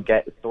you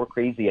get so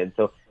crazy. And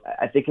so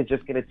I think it's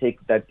just going to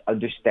take that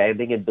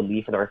understanding and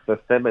belief in our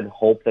system and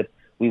hope that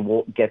we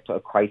won't get to a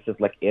crisis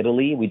like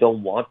Italy. We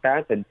don't want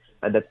that. And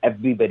that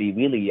everybody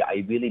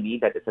I really mean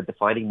that it's a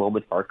defining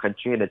moment for our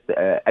country, and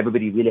it's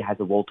everybody really has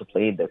a role to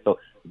play in this. So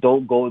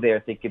don't go there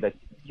thinking that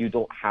you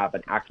don't have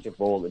an active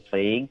role in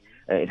playing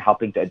in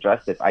helping to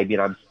address this. I mean,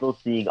 I'm still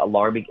seeing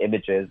alarming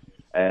images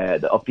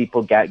of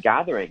people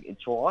gathering in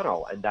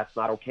Toronto, and that's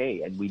not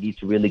okay, and we need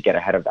to really get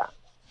ahead of that.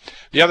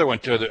 The other one,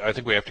 too, that I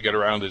think we have to get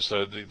around is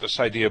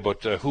this idea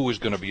about who is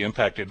going to be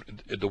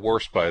impacted the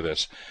worst by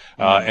this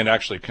and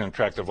actually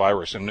contract the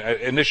virus. And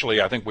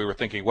initially, I think we were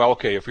thinking, well,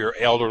 okay, if you're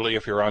elderly,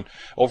 if you're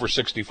over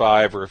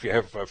 65, or if you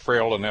have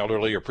frail and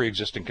elderly or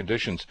pre-existing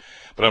conditions.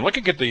 But I'm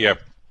looking at the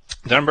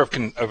number of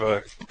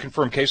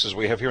confirmed cases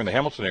we have here in the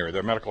Hamilton area.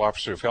 The medical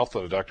officer of health,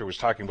 the doctor, was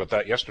talking about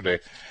that yesterday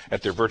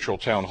at their virtual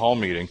town hall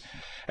meeting.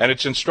 And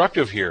it's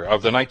instructive here.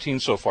 Of the 19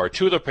 so far,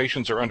 2 of the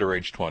patients are under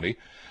age 20.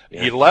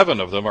 11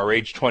 of them are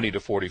age 20 to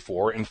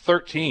 44, and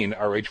 13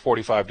 are age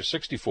 45 to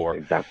 64.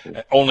 Exactly.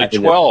 Only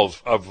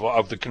 12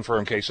 of the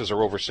confirmed cases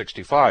are over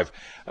 65.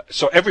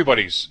 So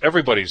everybody's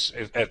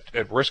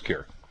at risk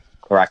here.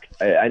 Correct.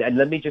 And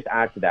let me just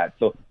add to that.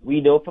 So we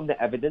know from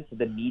the evidence that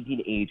the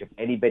median age of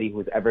anybody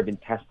who's ever been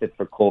tested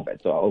for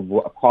COVID,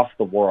 so across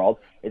the world,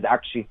 is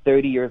actually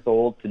 30 years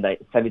old to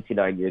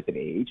 79 years of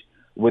age,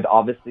 with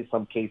obviously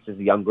some cases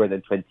younger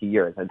than 20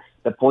 years. And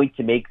the point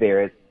to make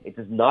there is it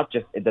does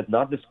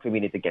not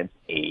discriminate against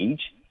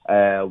age.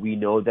 We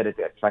know that it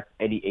affects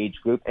any age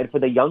group. And for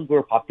the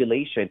younger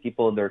population,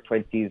 people in their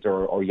 20s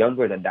or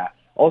younger than that,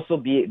 also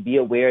be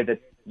aware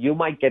that you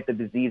might get the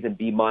disease and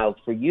be mild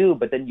for you,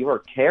 but then you're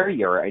a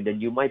carrier, and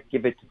then you might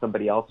give it to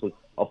somebody else who's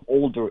of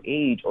older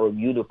age or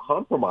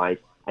immunocompromised,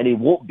 and it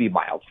won't be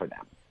mild for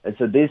them. And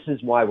so this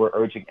is why we're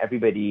urging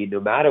everybody,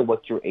 no matter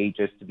what your age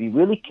is, to be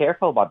really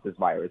careful about this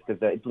virus, because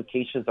the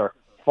implications are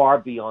far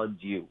beyond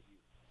you.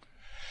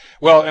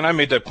 Well, and I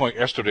made that point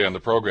yesterday on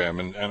the program,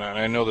 and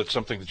I know that's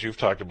something that you've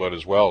talked about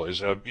as well,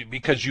 is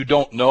because you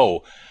don't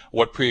know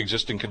what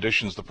pre-existing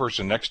conditions the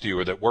person next to you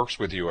or that works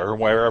with you or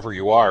wherever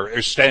you are,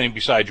 is standing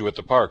beside you at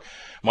the park,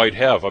 might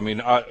have. I mean,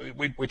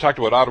 we talked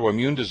about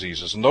autoimmune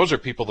diseases, and those are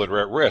people that are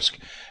at risk.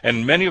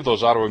 And many of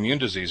those autoimmune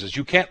diseases,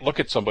 you can't look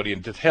at somebody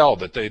and tell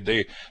that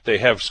they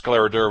have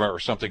scleroderma or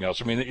something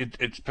else. I mean,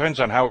 it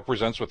depends on how it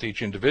presents with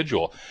each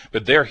individual,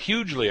 but they're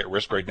hugely at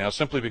risk right now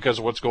simply because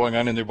of what's going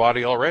on in their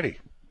body already.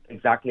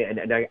 Exactly,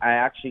 and I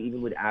actually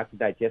even would add to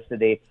that.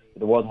 Yesterday,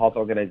 the World Health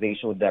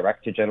Organization, the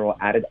Director General,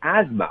 added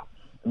asthma.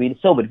 I mean,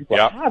 so many people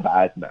have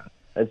asthma,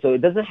 and so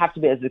it doesn't have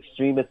to be as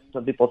extreme as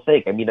some people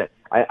think. I mean,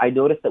 I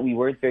noticed that we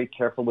weren't very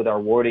careful with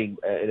our wording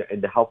in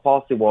the health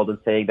policy world and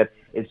saying that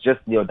it's just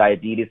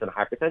diabetes and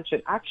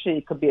hypertension. Actually,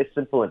 it could be as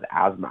simple as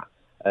asthma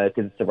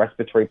because it's a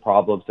respiratory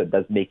problem, so it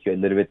does make you a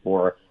little bit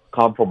more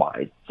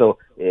compromised. So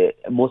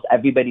most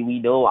everybody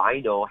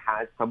I know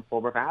has some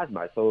form of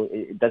asthma. So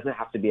it doesn't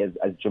have to be as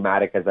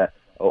dramatic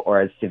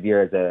or as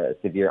severe as a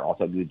severe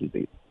autoimmune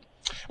disease.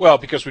 Well,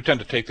 because we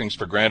tend to take things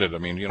for granted. I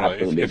mean,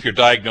 if you're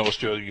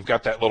diagnosed, you've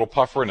got that little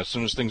puffer, and as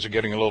soon as things are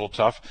getting a little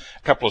tough,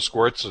 a couple of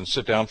squirts and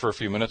sit down for a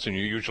few minutes, and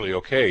you're usually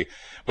okay.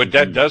 But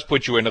that does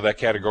put you into that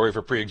category of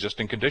a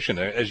pre-existing condition.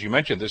 As you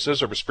mentioned, this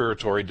is a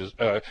respiratory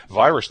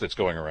virus that's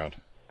going around.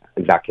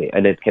 Exactly,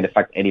 and it can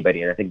affect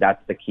anybody, and I think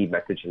that's the key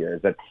message here,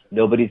 is that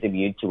nobody's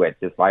immune to it.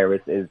 This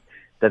virus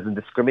doesn't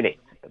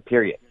discriminate,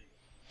 period.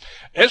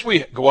 As we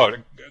go out,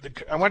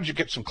 I wanted you to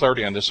get some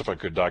clarity on this, if I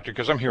could, Doctor,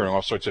 because I'm hearing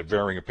all sorts of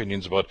varying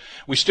opinions about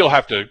we still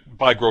have to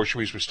buy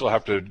groceries, we still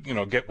have to,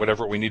 get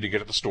whatever we need to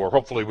get at the store.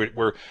 Hopefully,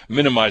 we're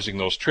minimizing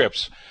those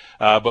trips.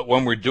 But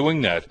when we're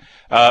doing that,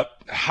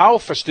 how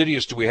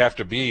fastidious do we have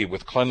to be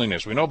with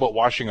cleanliness? We know about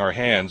washing our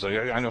hands.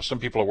 I know some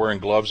people are wearing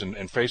gloves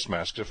and face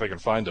masks if they can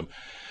find them.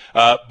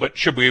 But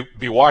should we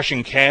be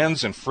washing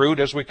cans and fruit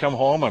as we come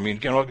home? I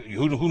mean,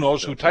 who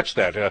knows who touched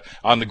that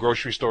on the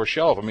grocery store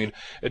shelf? I mean,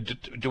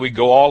 do we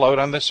go all out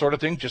on this sort of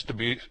thing just to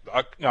be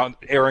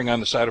erring on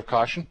the side of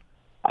caution?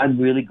 I'm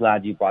really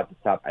glad you brought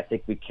this up. I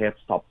think we can't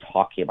stop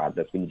talking about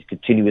this. We need to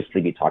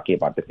continuously be talking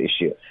about this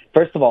issue.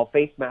 First of all,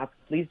 face masks,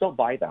 please don't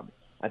buy them.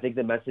 I think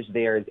the message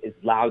there is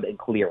loud and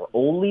clear.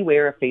 Only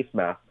wear a face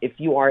mask if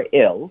you are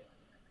ill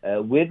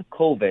with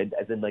COVID,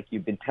 as in like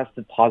you've been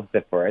tested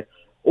positive for it,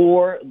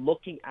 or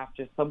looking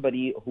after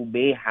somebody who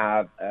may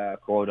have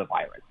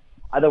coronavirus.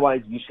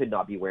 Otherwise, you should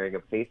not be wearing a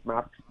face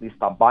mask. Please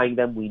stop buying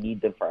them. We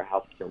need them for our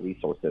healthcare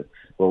resources.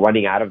 We're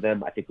running out of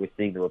them. I think we're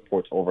seeing the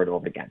reports over and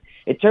over again.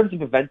 In terms of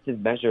preventive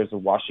measures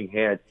of washing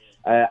hands,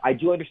 I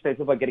do understand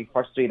people are getting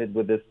frustrated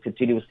with this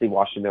continuously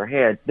washing their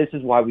hands. This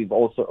is why we've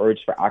also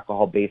urged for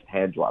alcohol-based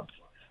hand rubs.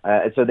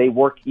 And so they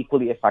work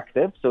equally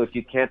effective. So if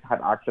you can't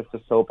have access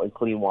to soap and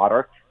clean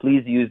water,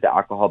 please use the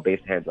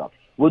alcohol-based hand rub.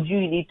 Would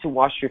you need to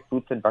wash your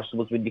fruits and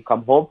vegetables when you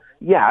come home?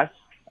 Yes,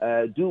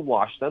 do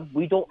wash them.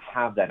 We don't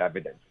have that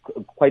evidence.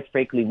 Quite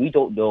frankly, we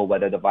don't know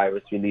whether the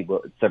virus really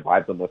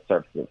survives on those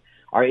surfaces.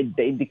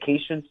 The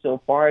indication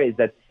so far is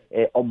that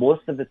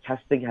most of the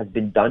testing has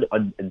been done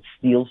in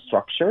steel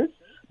structures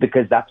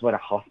because that's what a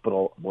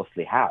hospital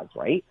mostly has,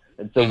 right?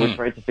 And so we're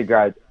trying to figure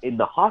out, in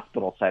the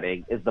hospital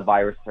setting, is the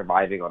virus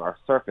surviving on our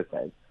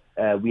surfaces?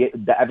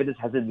 The evidence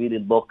hasn't really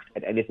looked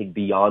at anything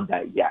beyond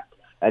that yet.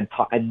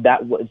 And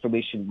that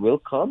information will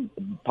come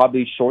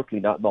probably shortly,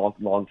 not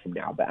long from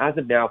now. But as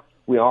of now,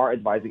 we are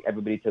advising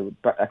everybody to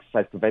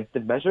exercise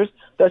preventive measures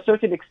to a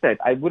certain extent.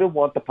 I wouldn't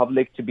want the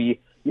public to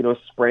be,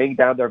 spraying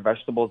down their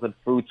vegetables and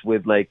fruits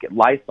with like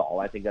Lysol.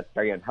 I think that's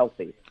very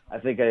unhealthy. I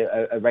think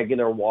a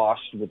regular wash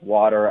with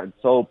water and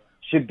soap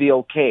should be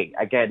okay.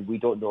 Again, we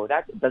don't know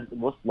that.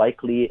 Most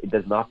likely, it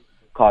does not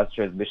cause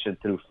transmission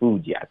through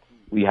food yet.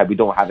 We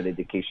don't have an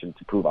indication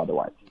to prove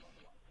otherwise.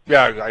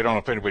 Yeah, I don't know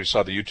if anybody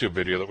saw the YouTube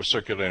video that was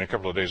circulating a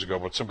couple of days ago,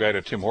 but some guy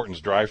at Tim Hortons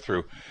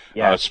drive-thru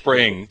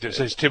spraying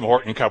his Tim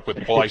Horton cup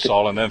with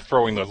Lysol and then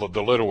throwing the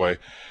lid away.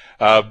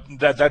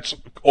 That's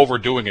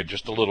overdoing it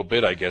just a little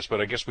bit, I guess.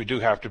 But I guess we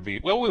do have to be.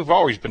 Well, we've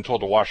always been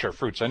told to wash our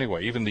fruits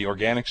anyway, even the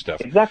organic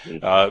stuff.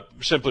 Exactly.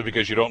 Simply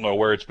because you don't know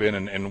where it's been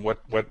and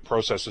what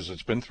processes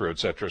it's been through,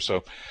 etc.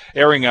 So,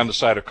 erring on the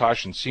side of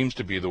caution seems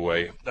to be the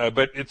way.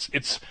 But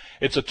it's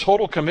a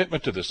total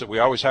commitment to this that we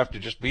always have to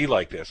just be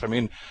like this. I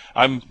mean,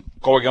 I'm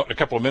going out in a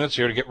couple of minutes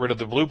here to get rid of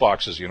the blue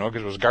boxes,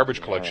 because it was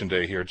garbage collection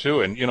day here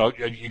too, and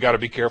you got to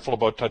be careful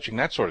about touching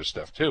that sort of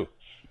stuff too.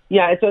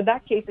 Yeah, and so in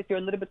that case, if you're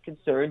a little bit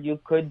concerned, you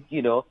could,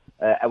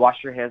 wash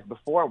your hands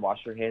before, wash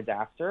your hands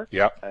after.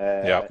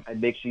 And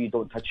make sure you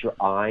don't touch your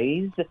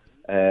eyes,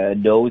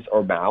 nose,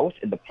 or mouth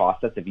in the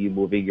process of you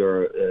moving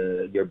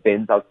your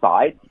bins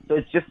outside. So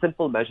it's just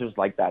simple measures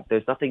like that.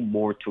 There's nothing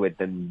more to it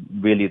than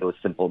really those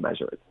simple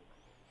measures.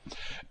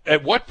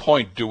 At what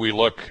point do we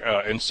look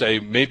and say,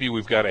 maybe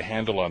we've got a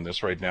handle on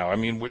this right now? I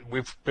mean,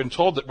 we've been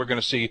told that we're going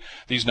to see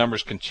these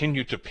numbers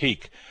continue to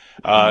peak.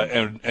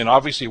 And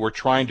obviously we're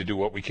trying to do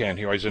what we can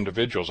here as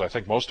individuals. I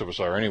think most of us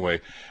are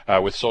anyway,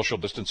 with social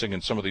distancing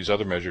and some of these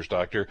other measures,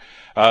 Doctor.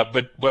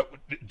 But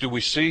do we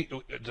see,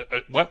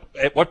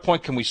 at what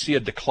point can we see a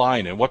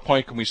decline? At what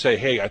point can we say,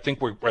 hey, I think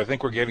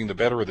we're getting the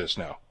better of this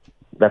now?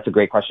 That's a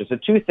great question. So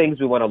two things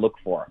we want to look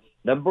for.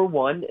 Number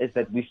one is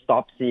that we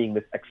stop seeing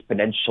this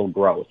exponential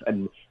growth.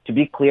 And to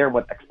be clear,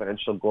 what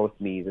exponential growth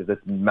means is this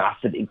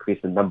massive increase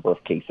in number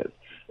of cases.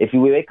 If we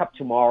wake up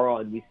tomorrow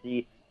and we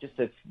see just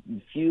a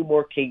few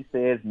more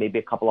cases, maybe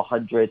a couple of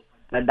hundred,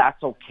 then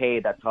that's okay.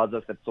 That tells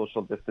us that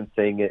social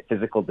distancing,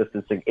 physical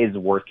distancing is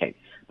working.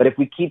 But if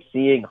we keep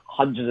seeing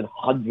hundreds and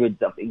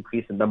hundreds of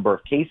increase in number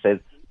of cases,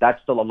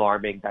 that's still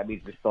alarming. That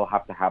means we still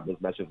have to have those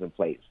measures in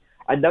place.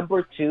 And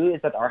number two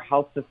is that our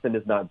health system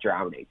is not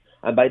drowning.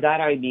 And by that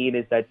I mean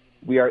is that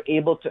we are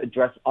able to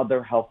address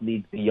other health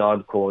needs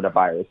beyond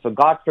coronavirus. So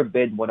God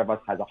forbid one of us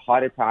has a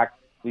heart attack,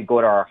 we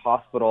go to our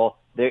hospital,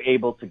 they're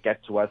able to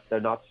get to us. They're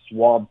not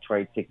swamped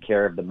trying to take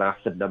care of the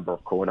massive number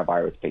of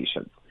coronavirus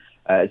patients.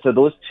 So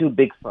those two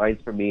big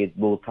signs for me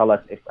will tell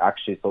us if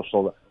actually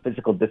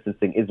physical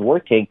distancing is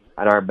working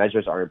and our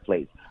measures are in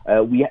place.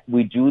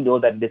 We do know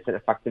that it's an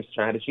effective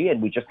strategy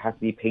and we just have to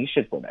be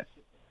patient with it.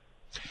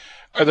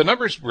 Are the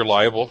numbers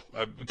reliable?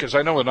 Because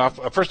I know enough.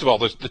 First of all,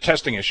 the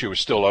testing issue is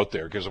still out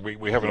there because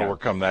we haven't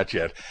overcome that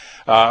yet.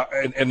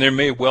 And there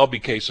may well be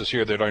cases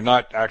here that are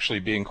not actually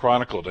being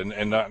chronicled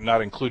and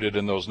not included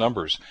in those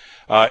numbers.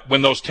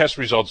 When those test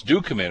results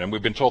do come in, and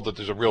we've been told that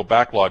there's a real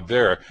backlog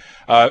there,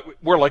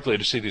 we're likely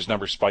to see these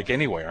numbers spike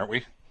anyway, aren't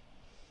we?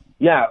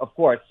 Yeah, of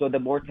course. So the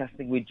more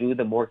testing we do,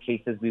 the more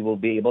cases we will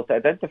be able to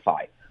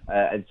identify.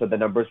 And so the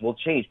numbers will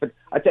change. But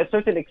to a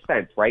certain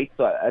extent, right?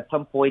 So at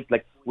some point,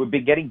 like, we've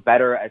been getting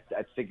better at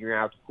figuring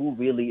out who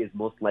really is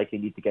most likely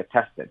need to get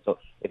tested. So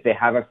if they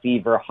have a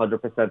fever,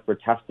 100% we're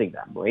testing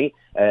them, right?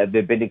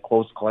 They've been in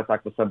close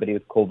contact with somebody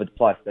with COVID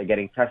plus, they're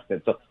getting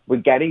tested. So we're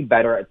getting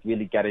better at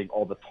really getting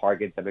all the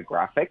target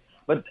demographic.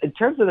 But in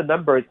terms of the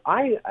numbers,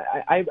 I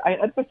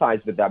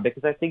empathize with that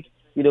because I think,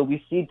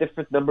 we see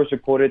different numbers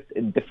reported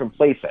in different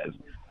places.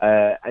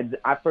 And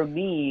for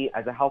me,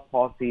 as a health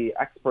policy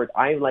expert,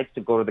 I like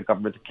to go to the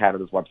Government of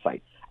Canada's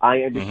website.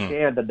 I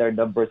understand that their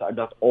numbers are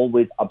not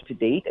always up to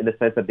date in the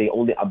sense that they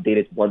only update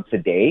it once a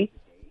day,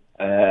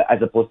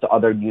 as opposed to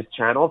other news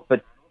channels.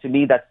 But to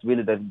me, that's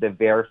really the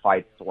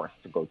verified source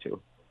to go to.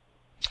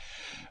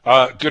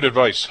 Good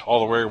advice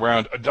all the way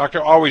around.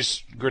 Doctor,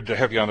 always good to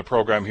have you on the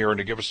program here and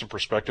to give us some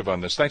perspective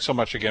on this. Thanks so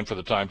much again for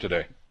the time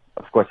today.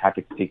 Of course,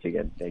 happy to speak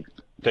again. Thanks.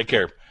 Take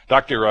care.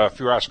 Dr.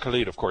 Firas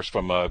Khalid, of course,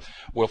 from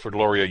Wilfrid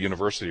Laurier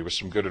University with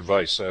some good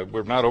advice.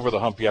 We're not over the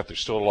hump yet. There's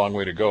still a long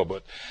way to go.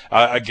 But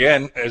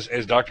again,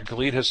 as Dr.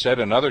 Khalid has said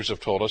and others have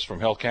told us from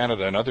Health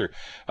Canada and other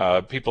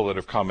people that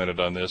have commented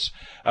on this,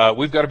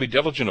 we've got to be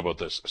diligent about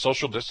this.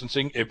 Social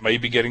distancing, it may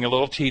be getting a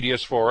little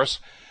tedious for us,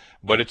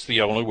 but it's the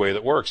only way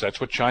that works.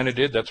 That's what China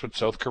did. That's what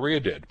South Korea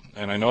did.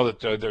 And I know that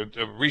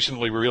the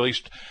recently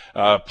released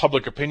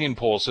public opinion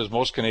poll says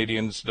most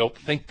Canadians don't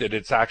think that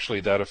it's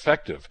actually that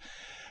effective.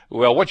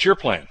 Well, what's your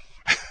plan?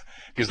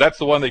 Because that's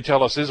the one they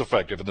tell us is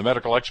effective, and the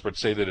medical experts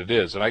say that it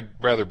is. And I'd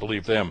rather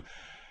believe them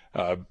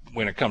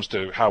when it comes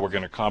to how we're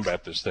going to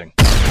combat this thing.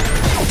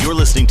 You're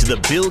listening to the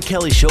Bill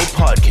Kelly Show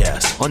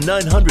podcast on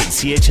 900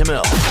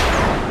 CHML.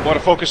 I want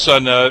to focus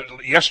on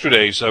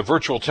yesterday's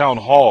virtual town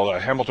hall.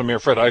 Hamilton Mayor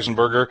Fred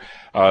Eisenberger,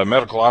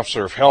 Medical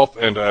Officer of Health,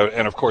 and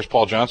of course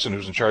Paul Johnson,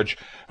 who's in charge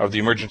of the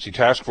Emergency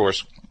Task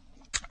Force,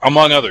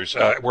 among others.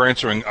 We're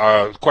answering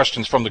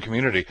questions from the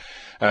community,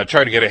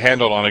 try to get a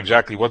handle on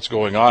exactly what's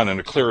going on and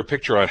a clearer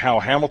picture on how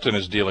Hamilton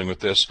is dealing with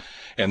this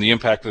and the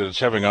impact that it's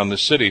having on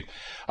this city.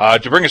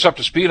 To bring us up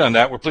to speed on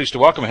that, we're pleased to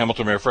welcome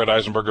Hamilton Mayor Fred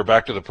Eisenberger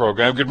back to the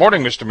program. Good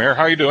morning, Mr. Mayor.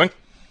 How are you doing?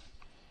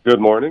 Good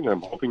morning.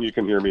 I'm hoping you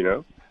can hear me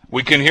now.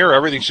 We can hear.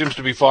 Everything seems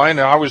to be fine.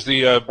 How was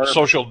the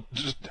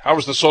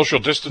social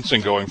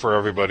distancing going for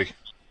everybody?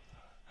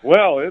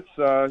 Well, it's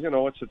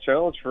it's a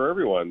challenge for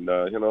everyone.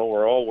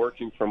 We're all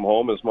working from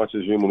home as much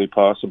as humanly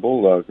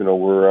possible.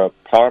 We're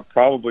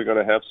probably going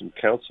to have some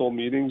council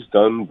meetings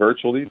done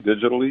virtually,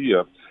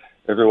 digitally.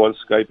 Everyone's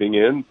Skyping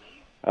in.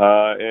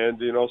 And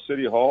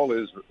City Hall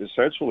is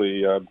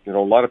essentially, a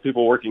lot of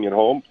people working at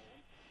home,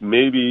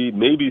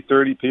 maybe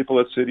 30 people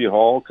at City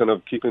Hall, kind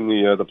of keeping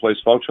the place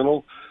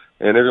functional,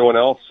 and everyone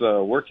else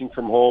working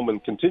from home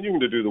and continuing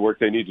to do the work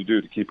they need to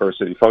do to keep our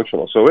city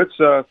functional. So it's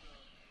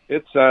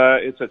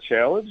a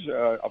challenge,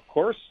 of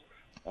course.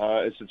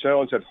 It's a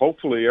challenge that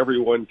hopefully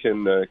everyone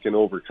can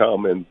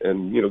overcome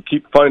and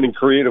keep finding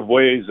creative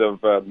ways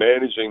of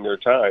managing their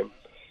time.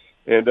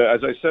 And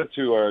as I said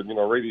to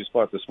our radio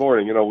spot this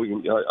morning,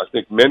 I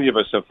think many of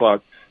us have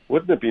thought,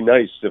 wouldn't it be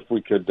nice if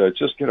we could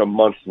just get a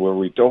month where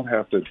we don't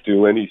have to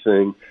do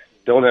anything,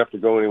 don't have to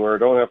go anywhere,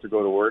 don't have to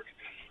go to work.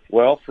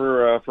 Well,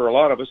 for a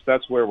lot of us,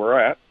 that's where we're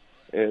at.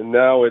 And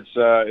now it's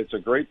a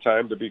great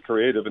time to be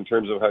creative in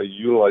terms of how you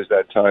utilize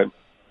that time,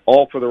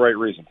 all for the right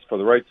reasons, for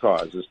the right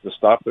cause, is to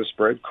stop the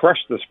spread, crush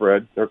the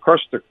spread, or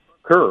crush the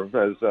curve,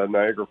 as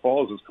Niagara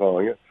Falls is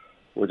calling it,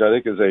 which I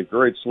think is a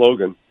great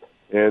slogan.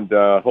 And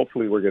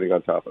hopefully we're getting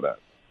on top of that.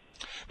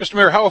 Mr.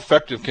 Mayor, how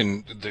effective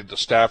can the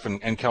staff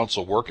and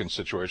council work in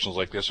situations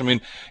like this? I mean,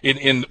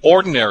 in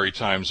ordinary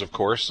times, of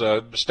course,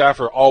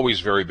 staff are always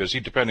very busy,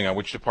 depending on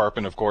which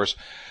department, of course.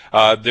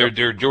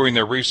 They're doing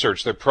their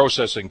research, they're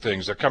processing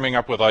things, they're coming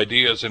up with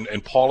ideas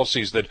and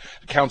policies that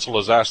council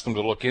has asked them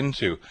to look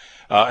into.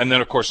 And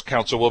then, of course,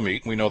 council will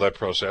meet. We know that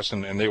process,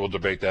 and they will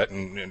debate that,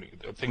 and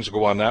things will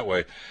go on that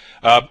way.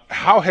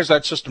 How has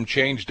that system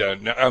changed?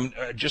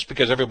 Just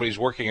because everybody's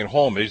working at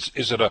home, is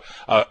it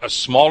a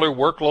smaller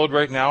workload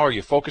right now? Are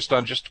you focused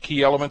on just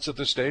key elements at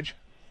this stage?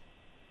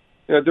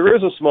 Yeah, there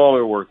is a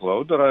smaller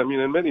workload, but I mean,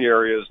 in many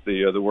areas,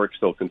 the work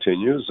still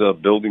continues.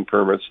 Building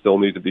permits still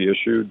need to be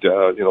issued.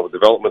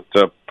 Development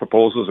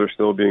proposals are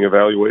still being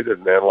evaluated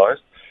and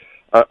analyzed.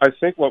 I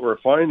think what we're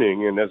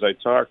finding, and as I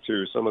talked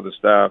to some of the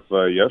staff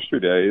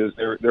yesterday, is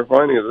they're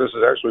finding that this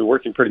is actually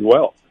working pretty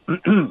well.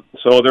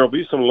 So there will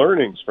be some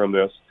learnings from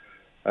this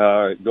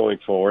going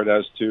forward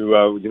as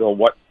to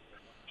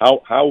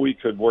how we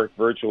could work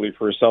virtually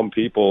for some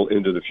people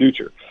into the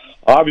future.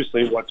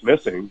 Obviously, what's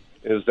missing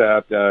is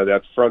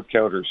that front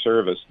counter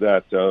service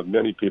that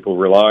many people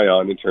rely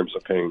on in terms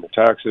of paying the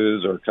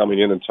taxes or coming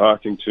in and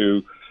talking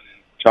to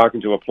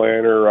talking to a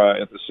planner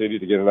at the city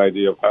to get an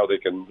idea of how they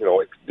can,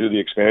 do the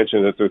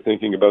expansion that they're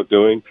thinking about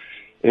doing.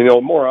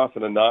 More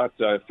often than not,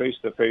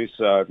 face-to-face,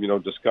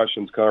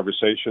 discussions,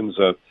 conversations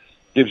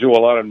gives you a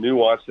lot of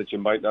nuance that you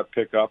might not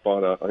pick up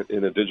on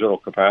in a digital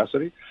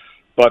capacity.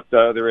 But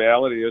the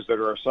reality is that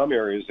there are some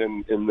areas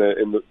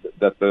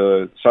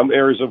some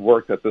areas of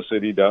work that the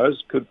city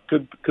does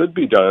could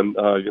be done,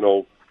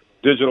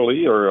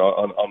 digitally or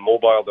on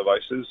mobile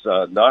devices,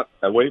 not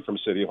away from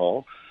City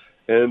Hall.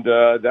 And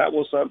that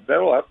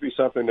will have to be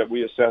something that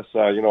we assess,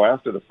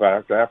 after the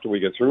fact, after we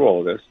get through all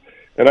of this.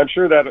 And I'm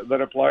sure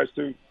that applies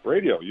to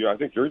radio. I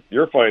think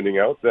you're finding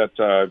out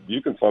that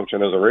you can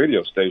function as a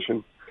radio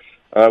station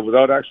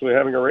without actually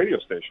having a radio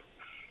station,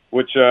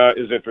 which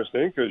is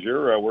interesting because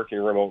you're working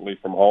remotely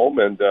from home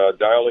and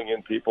dialing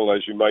in people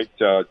as you might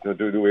to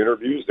do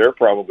interviews. They're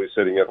probably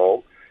sitting at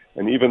home,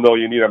 and even though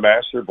you need a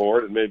master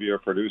board and maybe a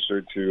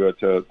producer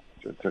to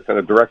kind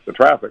of direct the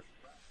traffic,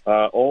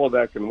 all of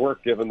that can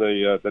work given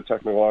the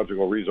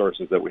technological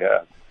resources that we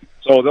have.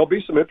 So there'll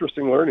be some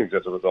interesting learnings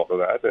as a result of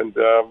that, and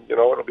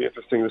it'll be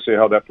interesting to see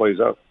how that plays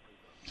out.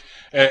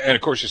 And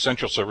of course,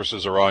 essential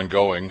services are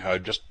ongoing. I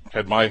just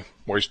had my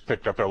voice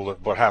picked up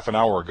about half an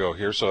hour ago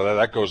here, so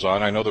that goes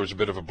on. I know there was a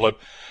bit of a blip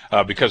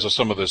because of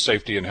some of the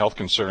safety and health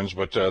concerns,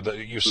 but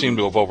you seem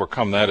to have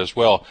overcome that as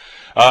well.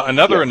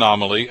 Another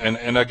anomaly,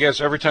 and I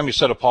guess every time you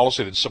set a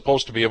policy that's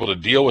supposed to be able to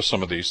deal with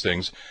some of these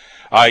things,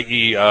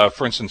 i.e.,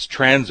 for instance,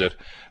 transit,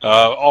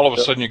 all of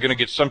a sudden you're going to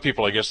get some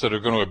people, I guess, that are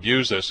going to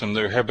abuse this. And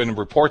there have been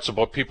reports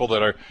about people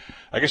that are,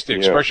 I guess the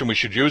expression we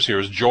should use here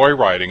is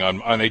joyriding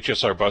on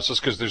HSR buses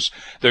because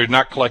they're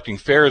not collecting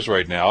fares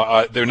right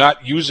now. They're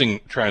not using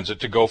transit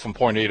to go from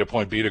point A to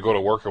point B to go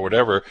to work or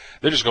whatever.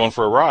 They're just going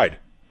for a ride.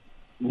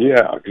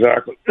 Yeah,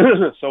 exactly.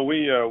 So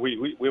we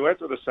went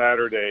through the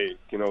Saturday,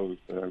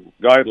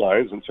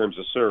 guidelines in terms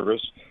of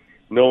service,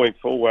 knowing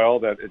full well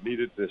that it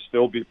needed to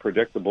still be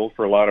predictable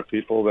for a lot of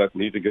people that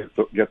need to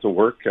get to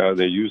work.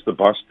 They use the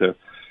bus to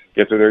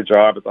get to their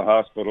job at the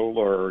hospital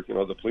or,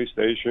 the police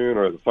station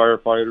or the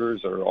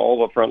firefighters or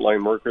all the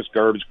frontline workers,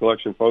 garbage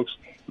collection folks.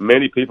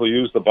 Many people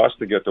use the bus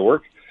to get to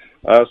work.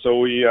 So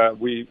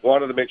we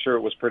wanted to make sure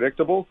it was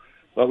predictable,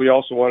 but we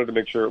also wanted to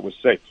make sure it was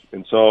safe.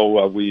 And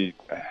so we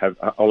have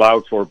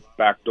allowed for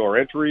backdoor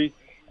entry.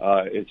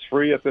 It's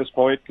free at this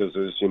point because,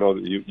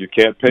 you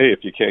can't pay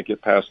if you can't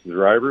get past the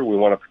driver. We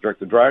want to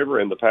protect the driver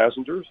and the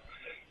passengers.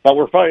 But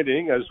we're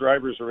finding, as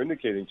drivers are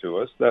indicating to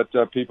us,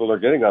 that people are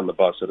getting on the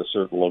bus at a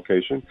certain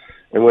location,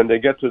 and when they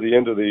get to the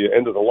end of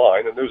the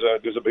line, and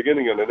there's a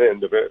beginning and an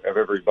end of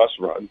every bus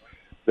run,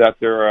 that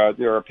there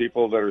are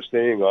people that are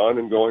staying on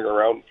and going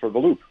around for the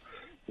loop.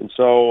 And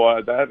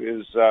so that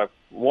is,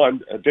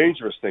 a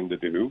dangerous thing to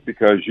do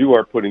because you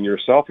are putting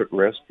yourself at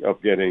risk of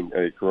getting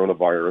a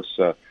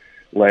coronavirus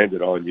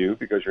landed on you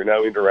because you're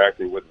now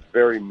interacting with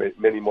very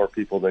many more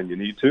people than you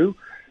need to,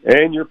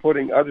 and you're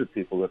putting other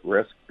people at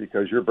risk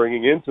because you're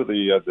bringing into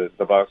the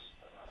bus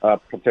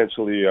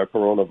potentially a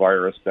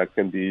coronavirus that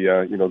can be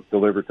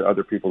delivered to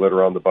other people that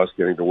are on the bus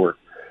getting to work.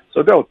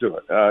 So don't do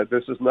it.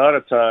 This is not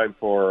a time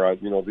for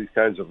these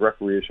kinds of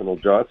recreational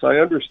jaunts. I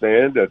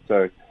understand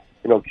that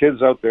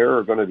kids out there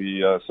are going to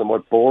be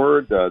somewhat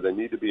bored. They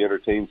need to be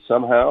entertained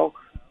somehow.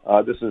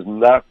 This is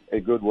not a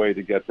good way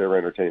to get their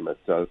entertainment.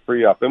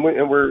 Free up, and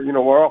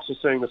we're also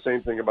saying the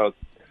same thing about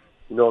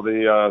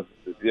the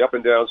up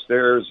and down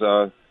stairs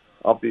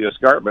of the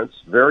escarpments.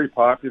 Very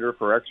popular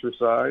for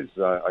exercise.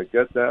 I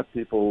get that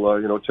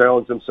people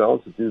challenge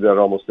themselves to do that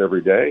almost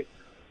every day.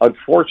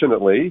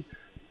 Unfortunately,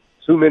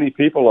 too many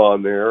people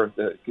on there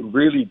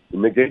really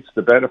negates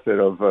the benefit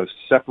of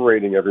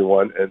separating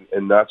everyone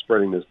and not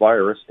spreading this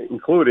virus,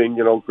 including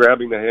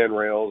grabbing the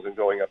handrails and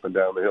going up and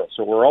down the hill.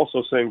 So we're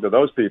also saying to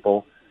those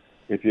people,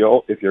 if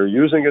you're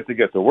using it to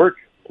get to work,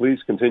 please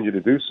continue to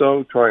do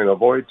so. Try and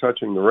avoid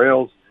touching the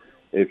rails.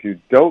 If you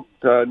don't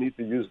need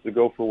to use it to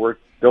go for work,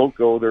 don't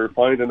go there.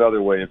 Find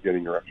another way of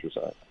getting your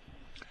exercise.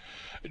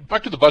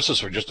 Back to the buses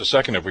for just a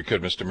second, if we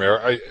could, Mr.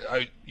 Mayor.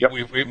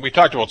 We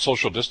talked about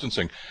social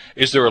distancing.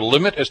 Is there a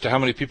limit as to how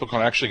many people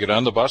can actually get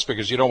on the bus?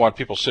 Because you don't want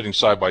people sitting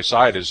side by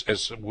side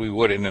as we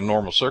would in a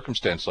normal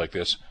circumstance like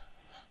this.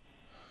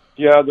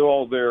 Yeah,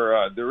 well,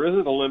 there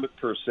isn't a limit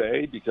per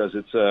se because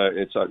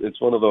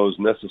it's one of those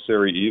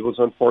necessary evils.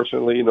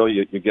 Unfortunately,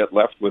 you get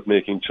left with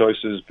making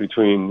choices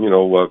between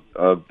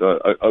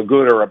a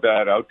good or a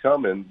bad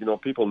outcome, and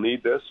people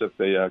need this. If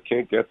they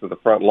can't get to the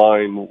front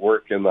line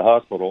work in the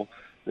hospital,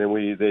 then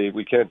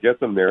we can't get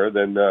them there.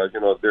 Then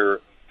they're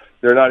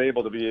not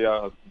able to be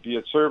of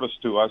service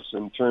to us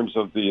in terms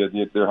of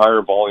their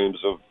higher volumes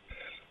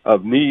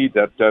of need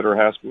that are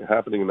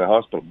happening in the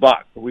hospital.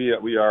 But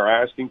we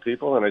are asking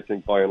people, and I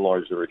think by and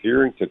large they're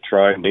adhering, to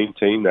try and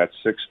maintain that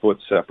 6-foot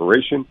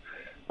separation.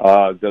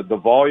 The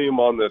volume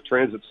on the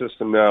transit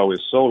system now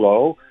is so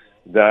low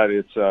that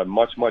it's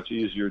much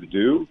easier to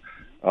do.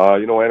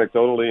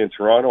 Anecdotally in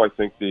Toronto, I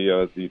think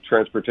the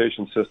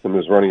transportation system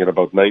is running at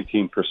about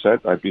 19%.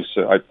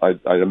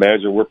 I'd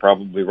imagine we're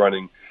probably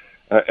running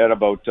at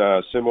about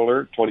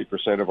similar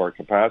 20% of our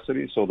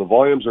capacity. So the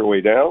volumes are way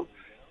down.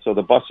 So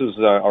the buses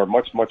are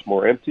much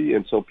more empty,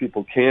 and so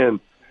people can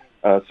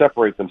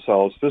separate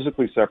themselves,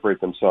 physically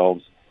separate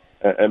themselves,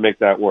 and make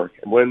that work.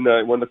 And when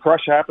the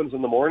crush happens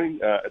in the morning,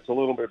 it's a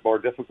little bit more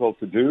difficult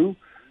to do,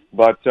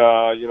 but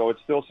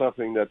it's still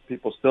something that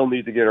people still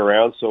need to get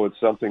around. So it's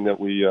something that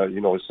we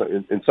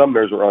in some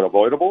measure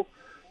unavoidable,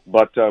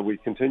 but we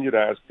continue to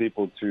ask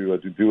people to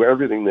do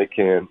everything they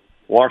can,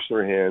 wash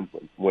their hands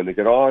when they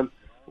get on,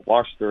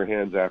 wash their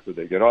hands after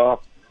they get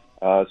off,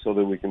 so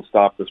that we can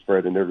stop the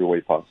spread in every way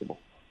possible.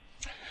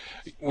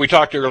 We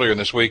talked earlier in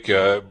this week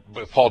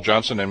with Paul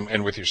Johnson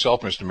and with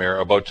yourself, Mr. Mayor,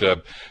 about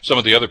some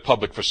of the other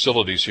public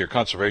facilities here,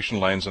 conservation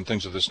lands and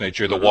things of this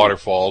nature, the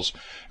waterfalls.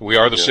 We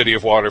are the city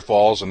of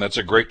waterfalls, and that's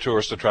a great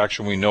tourist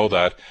attraction. We know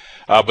that.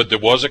 But there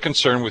was a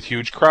concern with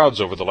huge crowds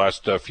over the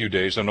last few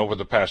days and over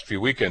the past few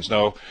weekends.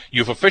 Now,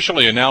 you've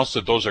officially announced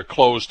that those are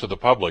closed to the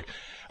public,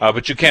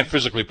 but you can't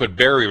physically put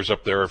barriers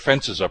up there or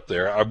fences up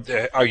there.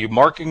 Are you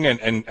marking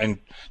and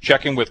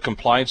checking with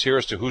compliance here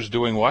as to who's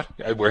doing what?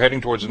 We're heading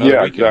towards another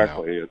weekend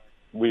exactly. now.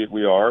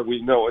 We are.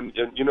 We know, and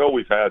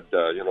we've had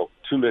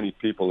too many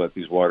people at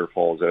these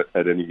waterfalls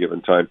at any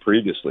given time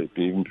previously,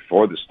 even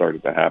before this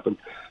started to happen.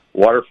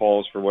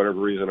 Waterfalls, for whatever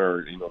reason,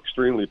 are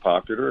extremely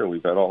popular, and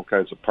we've had all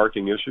kinds of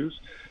parking issues.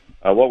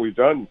 What we've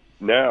done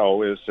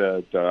now is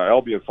that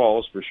Albion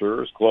Falls for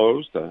sure is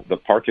closed. The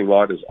parking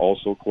lot is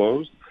also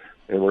closed,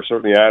 and we're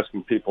certainly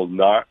asking people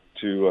not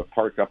to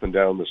park up and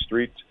down the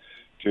street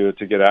to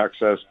get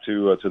access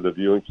to the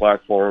viewing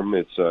platform.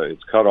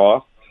 It's cut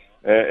off.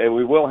 And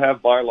we will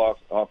have bylaw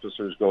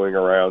officers going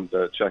around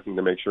checking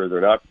to make sure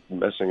they're not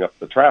messing up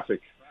the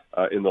traffic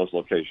in those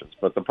locations.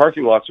 But the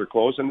parking lots are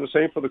closed, and the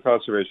same for the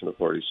Conservation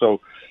Authority.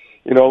 So,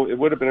 it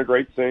would have been a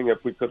great thing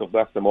if we could have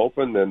left them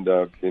open and,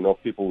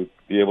 people would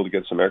be able to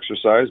get some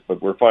exercise.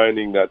 But we're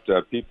finding that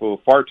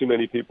far too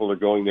many people are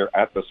going there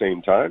at the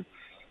same time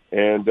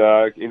and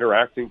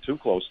interacting too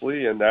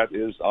closely, and that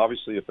is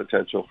obviously a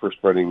potential for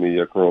spreading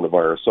the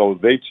coronavirus. So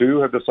they, too,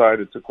 have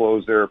decided to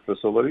close their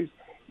facilities.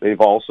 They've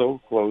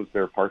also closed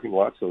their parking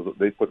lots, so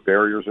they put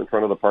barriers in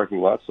front of the parking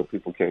lots so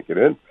people can't get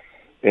in.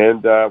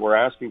 And we're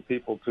asking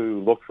people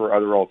to look for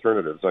other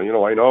alternatives. I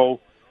know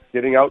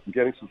getting out and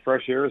getting some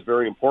fresh air is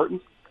very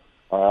important.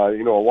 A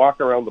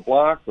walk around the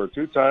block or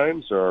 2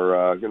 times,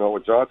 or a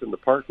jaunt in the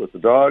park with the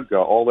dog,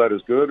 all that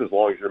is good as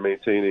long as you're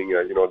maintaining,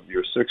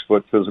 your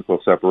 6-foot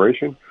physical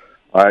separation.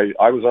 I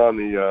was on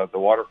the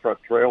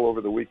waterfront trail over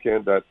the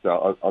weekend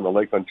on the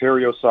Lake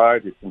Ontario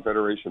side at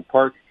Confederation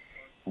Park.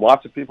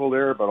 Lots of people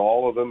there, but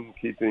all of them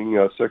keeping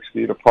 6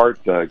 feet apart,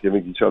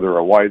 giving each other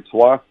a wide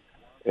swath,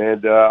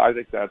 and I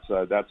think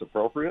that's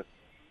appropriate.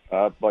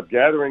 But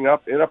gathering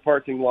up in a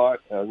parking lot,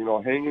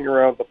 hanging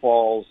around the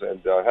falls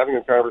and having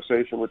a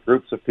conversation with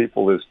groups of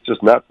people is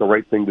just not the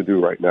right thing to do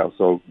right now.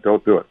 So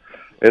don't do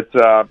it.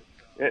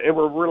 And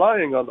we're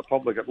relying on the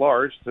public at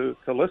large to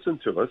listen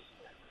to us.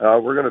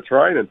 We're going to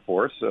try and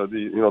enforce.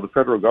 The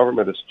federal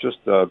government has just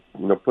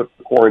put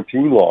the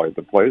quarantine law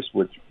into place,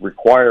 which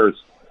requires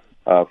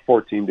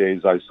 14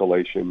 days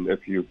isolation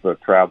if you've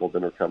traveled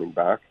and are coming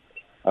back.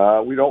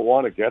 We don't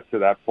want to get to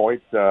that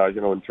point,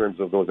 in terms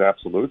of those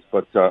absolutes,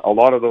 but a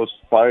lot of those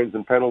fines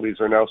and penalties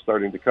are now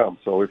starting to come.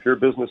 So if your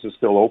business is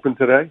still open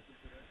today,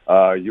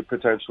 you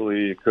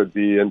potentially could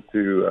be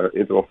into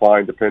a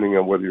fine, depending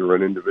on whether you're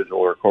an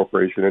individual or a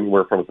corporation,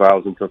 anywhere from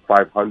 $1,000 to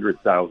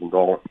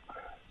 $500,000.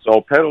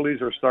 So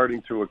penalties are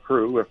starting to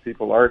accrue if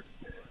people aren't,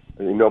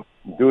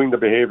 doing the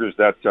behaviors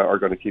that are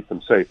going to keep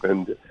them safe.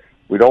 And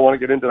we don't want to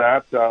get into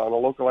that on a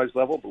localized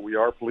level, but we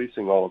are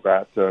policing all of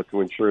that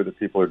to ensure that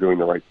people are doing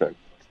the right thing.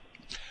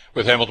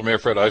 With Hamilton Mayor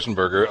Fred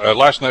Eisenberger,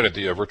 last night at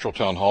the virtual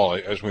town hall,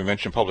 as we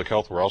mentioned, Public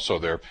Health were also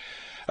there.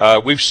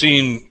 We've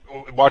seen,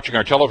 watching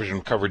our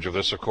television coverage of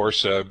this, of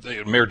course,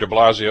 Mayor de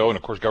Blasio and,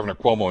 of course, Governor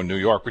Cuomo in New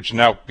York, which has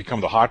now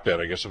become the hotbed,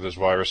 I guess, of this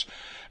virus,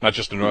 not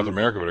just in North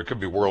America, but it could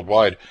be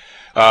worldwide.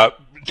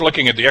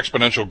 Looking at the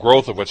exponential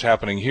growth of what's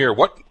happening here,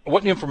 what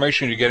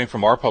information are you getting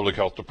from our public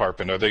health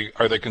department? Are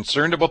they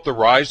concerned about the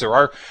rise? There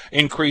are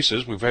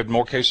increases. We've had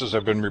more cases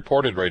have been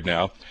reported right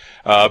now.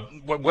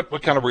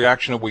 What kind of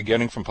reaction are we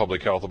getting from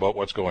public health about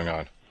what's going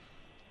on?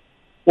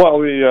 Well,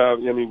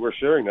 we're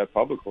sharing that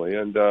publicly,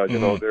 and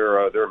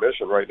their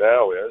mission right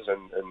now is,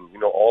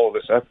 and all of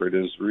this effort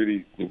is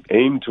really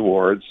aimed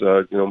towards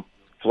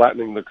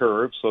flattening the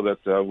curve so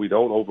that we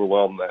don't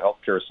overwhelm the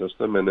healthcare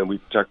system, and then we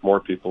protect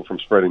more people from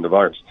spreading the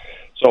virus.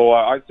 So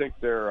I think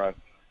their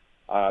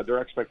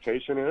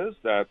expectation is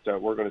that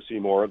we're going to see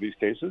more of these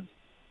cases.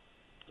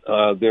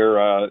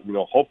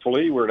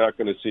 Hopefully we're not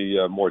going to see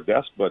more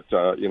deaths, but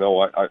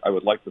I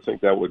would like to think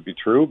that would be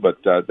true,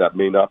 but that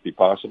may not be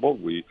possible.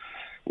 We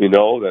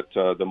know that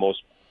the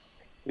most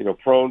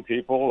prone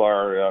people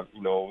are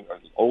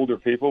older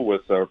people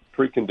with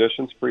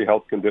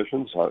pre-health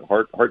conditions,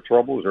 heart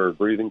troubles or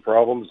breathing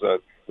problems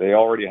that they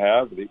already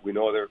have. We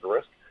know they're at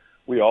risk.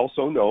 We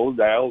also know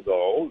now,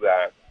 though,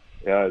 that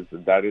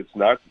it's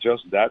not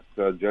just that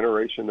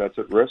generation that's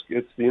at risk;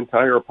 it's the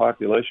entire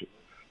population.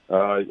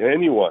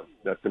 Anyone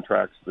that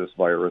contracts this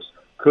virus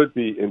could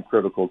be in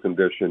critical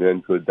condition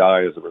and could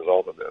die as a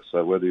result of this,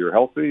 whether you're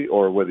healthy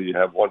or whether you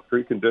have one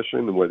precondition,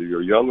 and whether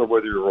you're young or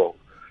whether you're old.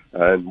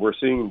 And we're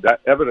seeing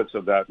that evidence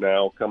of that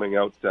now coming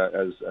out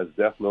as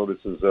death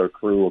notices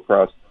accrue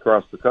across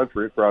the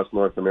country, across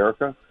North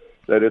America,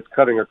 that it's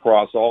cutting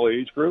across all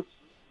age groups.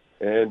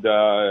 And,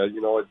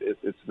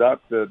 it's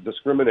not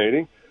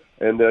discriminating.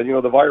 And,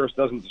 the virus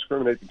doesn't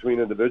discriminate between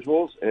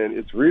individuals, and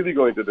it's really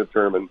going to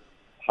determine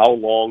how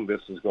long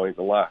this is going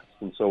to last.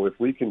 And so if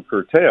we can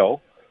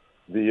curtail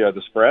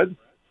the spread,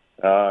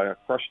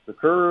 crush the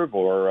curve,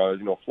 or,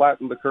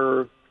 flatten the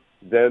curve,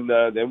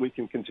 then we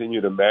can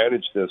continue to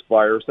manage this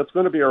virus that's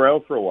going to be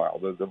around for a while.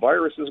 The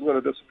virus isn't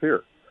going to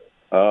disappear.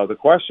 The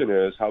question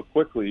is, how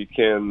quickly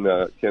can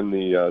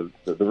the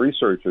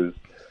researchers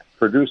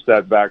produce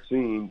that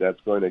vaccine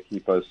that's going to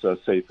keep us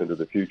safe into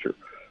the future?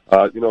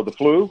 The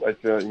flu,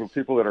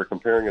 people that are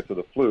comparing it to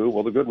the flu,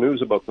 well, the good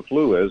news about the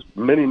flu is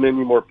many,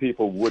 many more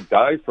people would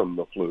die from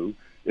the flu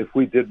if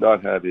we did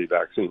not have a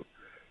vaccine.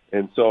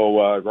 And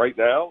so right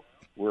now,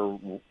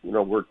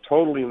 we're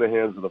totally in the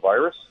hands of the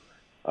virus.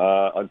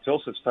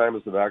 Until such time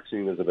as the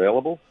vaccine is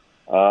available,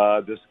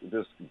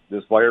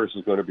 this virus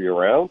is going to be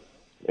around,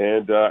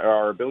 and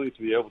our ability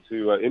to be able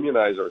to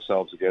immunize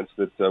ourselves against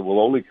it will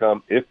only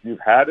come if you've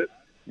had it,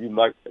 you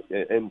might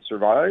and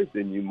survived,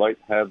 and you might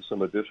have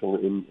some additional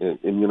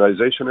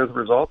immunization as a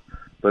result.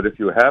 But if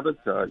you haven't,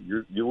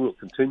 you will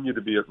continue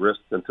to be at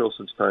risk until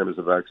such time as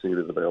the vaccine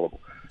is available.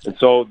 And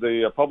so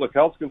the public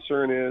health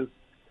concern is,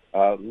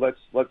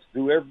 let's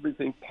do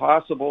everything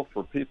possible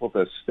for people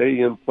to stay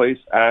in place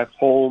at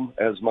home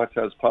as much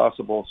as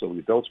possible so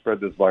we don't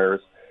spread this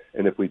virus.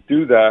 And if we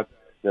do that,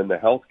 then the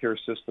healthcare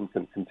system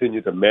can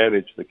continue to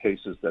manage the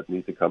cases that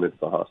need to come into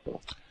the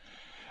hospital.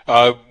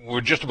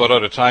 We're just about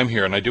out of time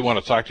here, and I do want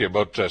to talk to you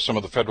about some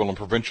of the federal and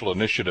provincial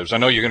initiatives. I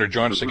know you're going to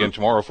join us again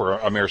tomorrow for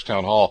a Mayor's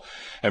Town Hall,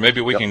 and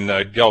maybe we can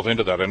delve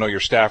into that. I know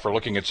your staff are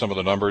looking at some of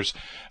the numbers.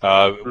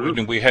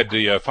 We had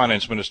the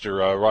Finance Minister,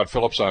 Rod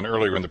Phillips, on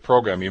earlier in the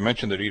program. You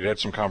mentioned that he'd had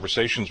some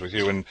conversations with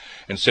you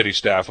and city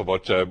staff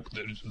about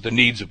the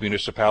needs of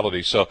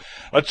municipalities. So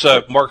let's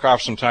mark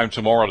off some time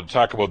tomorrow to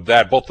talk about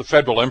that, both the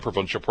federal and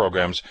provincial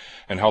programs,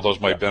 and how those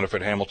might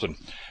benefit Hamilton.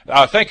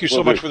 Thank you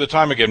so much for the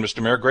time again,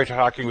 Mr. Mayor. Great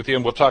talking with you,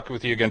 and we'll talk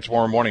with you again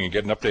tomorrow morning and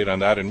get an update on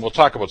that, and we'll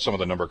talk about some of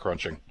the number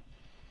crunching.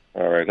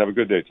 All right. Have a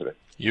good day today.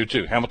 You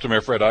too. Hamilton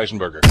Mayor Fred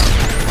Eisenberger.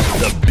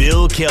 The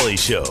Bill Kelly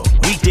Show,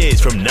 weekdays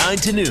from 9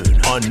 to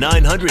noon on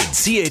 900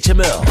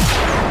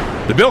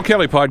 CHML. The Bill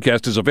Kelly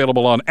Podcast is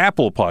available on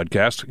Apple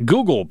Podcast,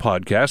 Google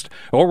Podcast,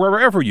 or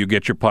wherever you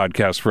get your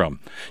podcasts from.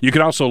 You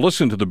can also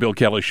listen to The Bill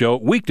Kelly Show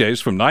weekdays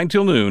from 9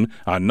 till noon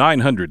on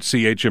 900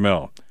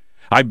 CHML.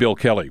 I'm Bill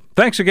Kelly.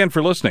 Thanks again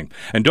for listening.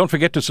 And don't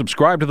forget to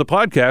subscribe to the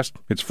podcast.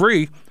 It's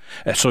free,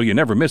 so you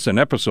never miss an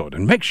episode.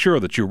 And make sure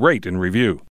that you rate and review.